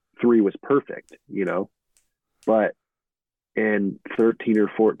 then 3 was perfect, But in 13 or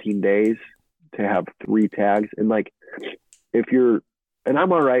 14 days to have 3 tags, and like and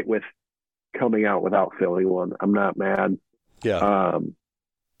I'm all right with coming out without filling one. I'm not mad. Yeah.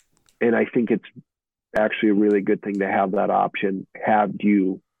 And I think it's actually a really good thing to have that option. Have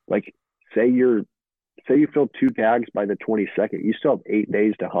you like say you fill 2 tags by the 22nd, you still have 8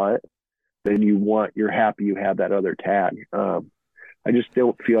 days to hunt. Then you're happy you have that other tag. I just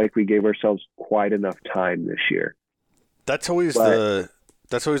don't feel like we gave ourselves quite enough time this year. That's always the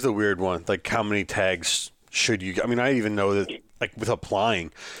weird one. Like, how many tags should you? I mean, I even know that, like, with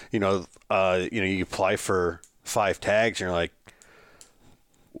applying, you apply for 5 tags, and you're like,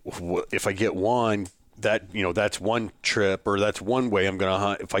 if I get one, that's one trip, or that's one way I'm gonna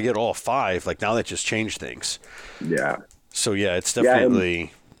hunt. If I get all 5, like, now that just changed things. Yeah. So yeah, it's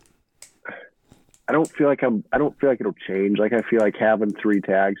definitely. I don't feel like it'll change. Like, I feel like having 3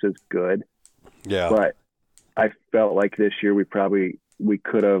 tags is good. Yeah. But I felt like this year we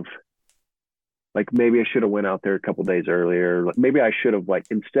could have, like, maybe I should have went out there a couple days earlier. Maybe I should have, like,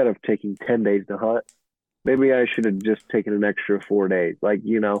 instead of taking 10 days to hunt, maybe I should have just taken an extra 4 days. Like,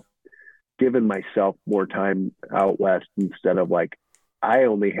 given myself more time out west instead of, like, I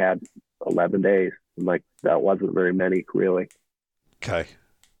only had 11 days. And, like, that wasn't very many, really. Okay.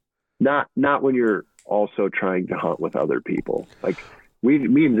 Not when you're also trying to hunt with other people. Like, me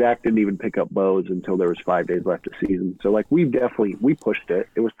and Zach didn't even pick up bows until there was 5 days left of season. So, like, we pushed it.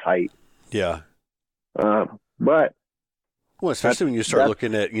 It was tight. Yeah. But. Well, especially when you start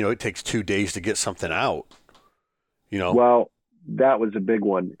looking at, it takes 2 days to get something out. Well, that was a big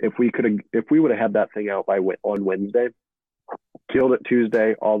one. If we would have had that thing out on Wednesday, killed it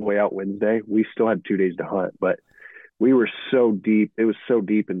Tuesday, all the way out Wednesday, we still had 2 days to hunt. But we were so deep. It was so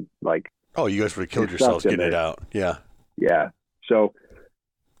deep, and like. Oh, you guys would have killed yourselves getting it out. Yeah. Yeah. So,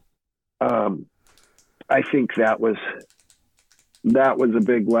 I think that was a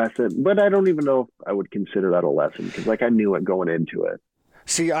big lesson, but I don't even know if I would consider that a lesson, because, like, I knew it going into it.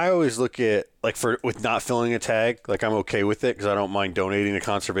 See, I always look at, like, with not filling a tag, like, I'm okay with it because I don't mind donating to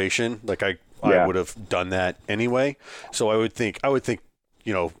conservation. Like, I would have done that anyway. So I would think,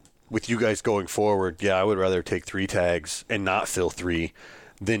 with you guys going forward, I would rather take 3 tags and not fill 3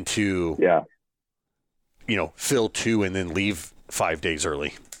 than to, fill 2 and then leave 5 days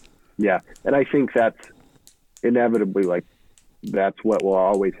early. Yeah. And I think that's inevitably that's what will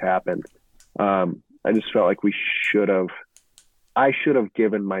always happen. I just felt like I should have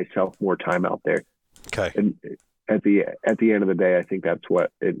given myself more time out there. Okay. And at the end of the day, I think that's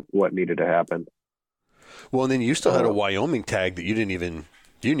what needed to happen. Well, and then you still had a Wyoming tag that you didn't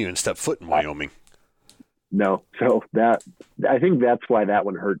even step foot in Wyoming. No. So I think that's why that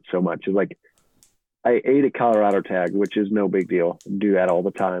one hurt so much. Is I ate a Colorado tag, which is no big deal. Do that all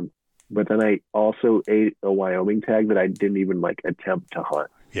the time. But then I also ate a Wyoming tag that I didn't even attempt to hunt.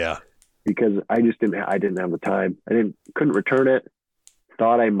 Yeah. Because I didn't have the time. Couldn't return it.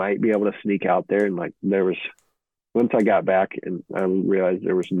 Thought I might be able to sneak out there, and once I got back and I realized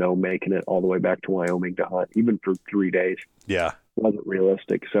there was no making it all the way back to Wyoming to hunt, even for 3 days. Yeah. It wasn't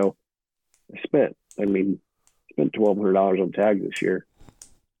realistic. So I spent $1,200 on tags this year.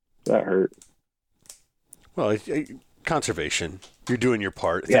 That hurt. Well, conservation. You're doing your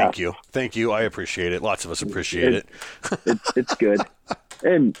part. Yeah. Thank you. I appreciate it. Lots of us appreciate it. It's good.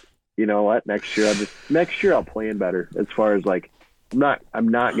 And you know what? Next year I'll plan better as far as I'm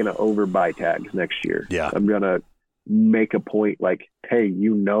not going to overbuy tags next year. Yeah. I'm going to make a point hey,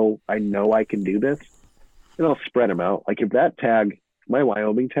 I know I can do this, and I'll spread them out. If that tag, my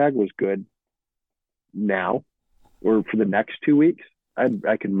Wyoming tag was good now or for the next 2 weeks,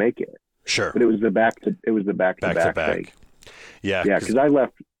 I could make it. Sure. But it was the back to back thing. Yeah. Yeah. Cause I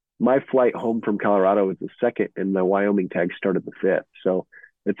left my flight home from Colorado was the 2nd and the Wyoming tag started the 5th. So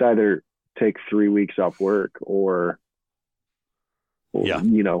it's either take 3 weeks off work or what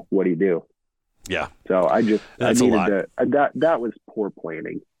do you do? Yeah. So I needed to, that was poor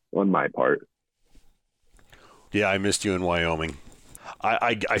planning on my part. Yeah. I missed you in Wyoming.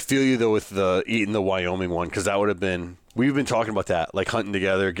 I feel you though with eating the Wyoming one. Cause that would have been, we've been talking about that, hunting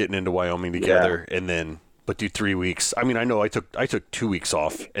together, getting into Wyoming together but do 3 weeks. I mean, I know I took 2 weeks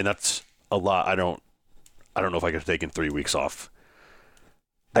off and that's a lot. I don't know if I could have taken 3 weeks off.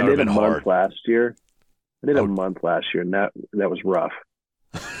 I did a month last year. And that was rough.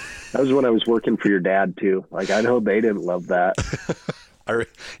 That was when I was working for your dad too. I know they didn't love that. I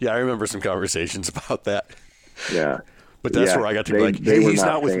remember some conversations about that. Yeah. But that's where I got to be hey, he's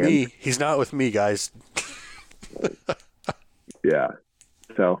not with me. He's not with me, guys. Yeah.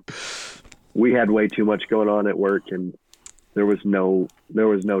 So we had way too much going on at work and there was no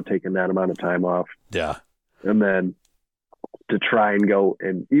taking that amount of time off. Yeah. And then to try and go,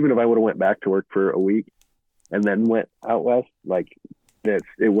 and even if I would have went back to work for a week and then went out west, it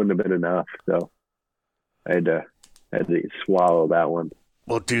wouldn't have been enough. So I had to swallow that one.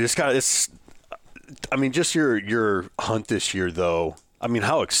 Well, dude, just your hunt this year though. I mean,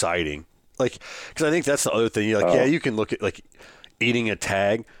 how exciting. Because I think that's the other thing. You're you can look at eating a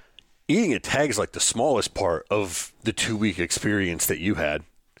tag. Eating a tag is the smallest part of the 2 week experience that you had.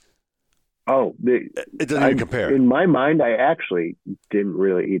 Oh, it doesn't even compare. In my mind, I actually didn't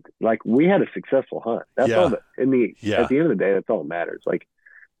really eat. We had a successful hunt. That's all. At the end of the day, that's all that matters.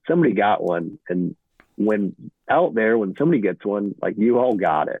 Somebody got one, and when somebody gets one, you all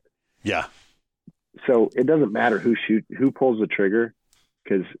got it. Yeah. So it doesn't matter who pulls the trigger,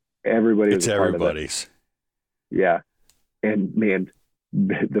 because everybody is a part everybody's. Of it. Yeah, and man,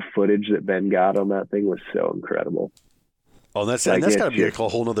 the footage that Ben got on that thing was so incredible. Oh, that's got to be a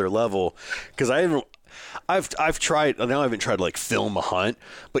whole nother level, because I've tried. Now I haven't tried to film a hunt,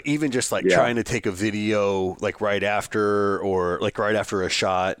 but even just trying to take a video right after a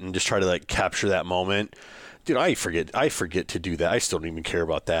shot and just try to capture that moment. Dude, I forget to do that. I still don't even care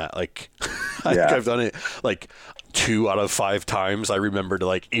about that. I think I've done it 2 out of 5 times. I remember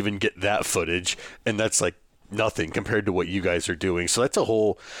to even get that footage, and that's nothing compared to what you guys are doing. So that's a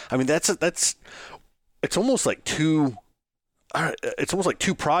whole. I mean, it's almost like two. It's almost like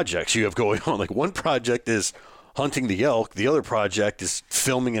 2 projects you have going on. One project is hunting the elk, the other project is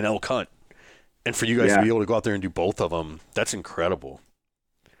filming an elk hunt, and for you guys to be able to go out there and do both of them, that's incredible.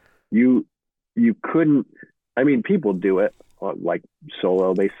 You couldn't. I mean, people do it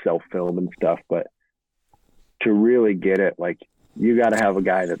solo. They self-film and stuff, but to really get it, you got to have a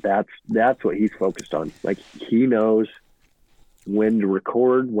guy that's what he's focused on. He knows when to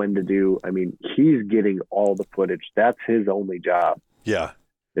record, when to do. I mean, he's getting all the footage. That's his only job. Yeah.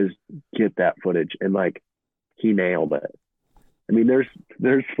 Is get that footage. And he nailed it. I mean,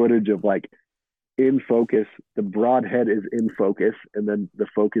 there's footage of in focus, the broadhead is in focus, and then the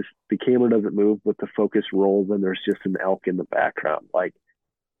camera doesn't move, but the focus rolls and there's just an elk in the background.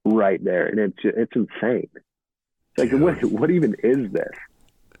 right there, and it's insane. It's like, what even is this?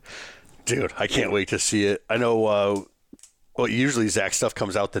 Dude, I can't wait to see it. I know. Well, usually Zach stuff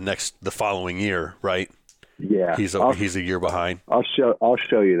comes out the following year, right? Yeah, he's a year behind. I'll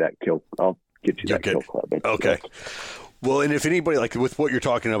show you that kill. I'll get you that kill club. Okay. Well, and if anybody, like with what you're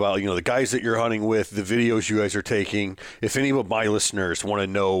talking about, the guys that you're hunting with, the videos you guys are taking, if any of my listeners want to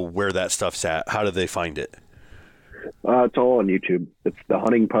know where that stuff's at, how do they find it? It's all on YouTube. It's the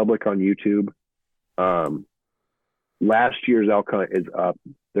Hunting Public on YouTube. Last year's elk hunt is up.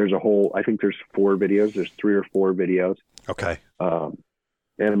 There's I think there's 4 videos. There's 3 or 4 videos. Okay.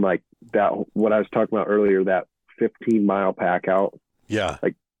 And like that, what I was talking about earlier, that 15-mile pack out. Yeah.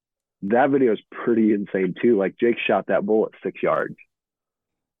 Like that video is pretty insane too. Like Jake shot that bull at 6 yards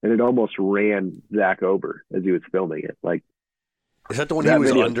and it almost ran Zach over as he was filming it. Like, is that the one he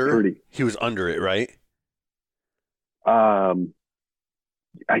was under? He was under it, right? I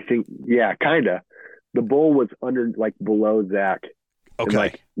think, yeah, kind of. The bull was under, like below Zach. Okay. And,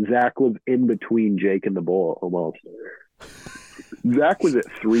 like Zach was in between Jake and the bull almost. Zach was at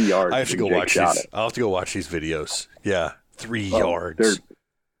 3 yards. I have to go watch these. I'll have to go watch these videos. Yeah, 3 yards.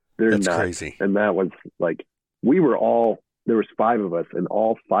 They're That's nuts. crazy. And that was like, there was 5 of us, and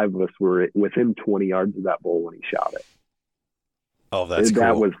all 5 of us were within 20 yards of that bull when he shot it. Oh, that's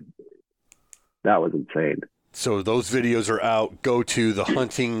cool. That was insane. So those videos are out. Go to the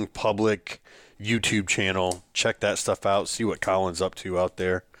Hunting Public YouTube channel. Check that stuff out. See what Colin's up to out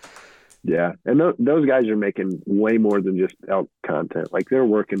there. Yeah, and those guys are making way more than just elk content. Like they're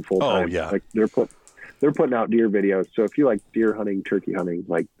working full time. Oh yeah, like they're putting out deer videos. So if you like deer hunting, turkey hunting,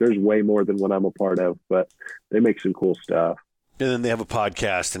 like there's way more than what I'm a part of. But they make some cool stuff. And then they have a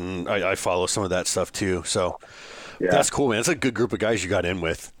podcast, and I follow some of that stuff too. So yeah. That's cool, man. It's a good group of guys you got in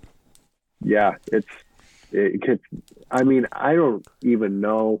with. Yeah, I mean, I don't even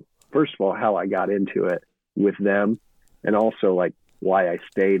know, first of all, how I got into it with them, and also like why I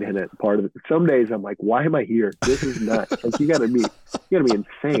stayed in it. Part of it. Some days I'm like, why am I here? This is nuts. Like you gotta be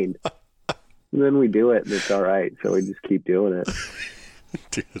insane. And then we do it and it's all right. So we just keep doing it.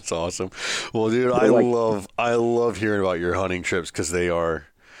 Dude, it's awesome. Well, dude, I love hearing about your hunting trips because they're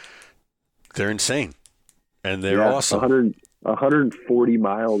insane and they're awesome. 140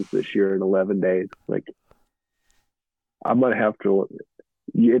 miles this year in 11 days. Like I'm going to have to,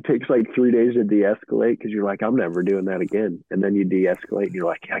 it takes like 3 days to de-escalate because you're like, I'm never doing that again. And then you de-escalate and you're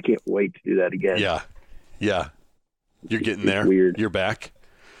like, I can't wait to do that again. Yeah. Yeah. You're getting there. Weird. You're back.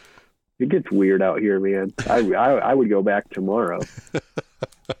 It gets weird out here, man. I would go back tomorrow.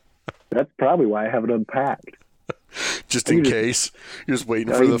 That's probably why I haven't unpacked. Just in case. You're just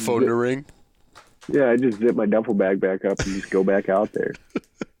waiting for the phone to ring. Yeah, I just zip my duffel bag back up and just go back out there.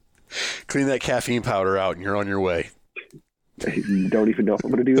 Clean that caffeine powder out and you're on your way. I don't even know if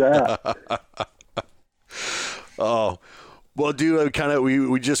I'm going to do that. Oh, well, dude,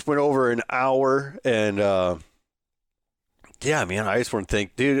 we just went over an hour and, yeah, man, I just want to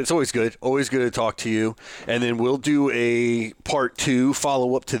thank, dude, it's always good to talk to you. And then we'll do a part 2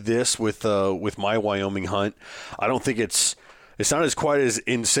 follow up to this with my Wyoming hunt. I don't think it's not as quite as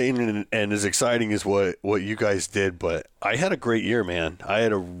insane and as exciting as what you guys did, but I had a great year, man. I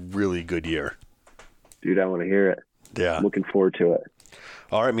had a really good year. Dude, I want to hear it. Yeah. I'm looking forward to it.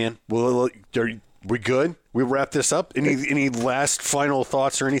 All right, man. Well, are we good? We wrap this up. Any last final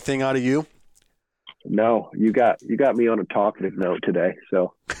thoughts or anything out of you? No, you got me on a talkative note today,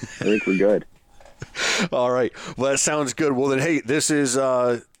 so I think we're good. All right. Well, that sounds good. Well, then, hey, this is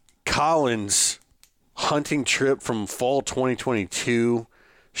Colin's hunting trip from fall 2022,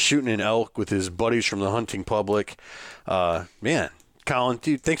 shooting an elk with his buddies from the Hunting Public. Man, Colin,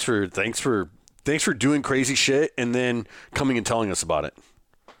 dude, thanks for doing crazy shit and then coming and telling us about it.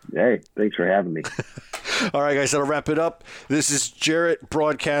 Hey, thanks for having me. All right, guys, that'll wrap it up. This is Jarrett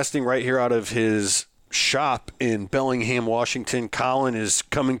broadcasting right here out of his shop in Bellingham, Washington. Colin is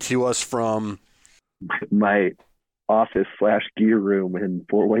coming to us from my office/gear room in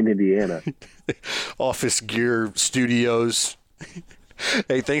Fort Wayne, Indiana. Office Gear Studios.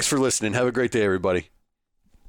 Hey, thanks for listening. Have a great day, everybody.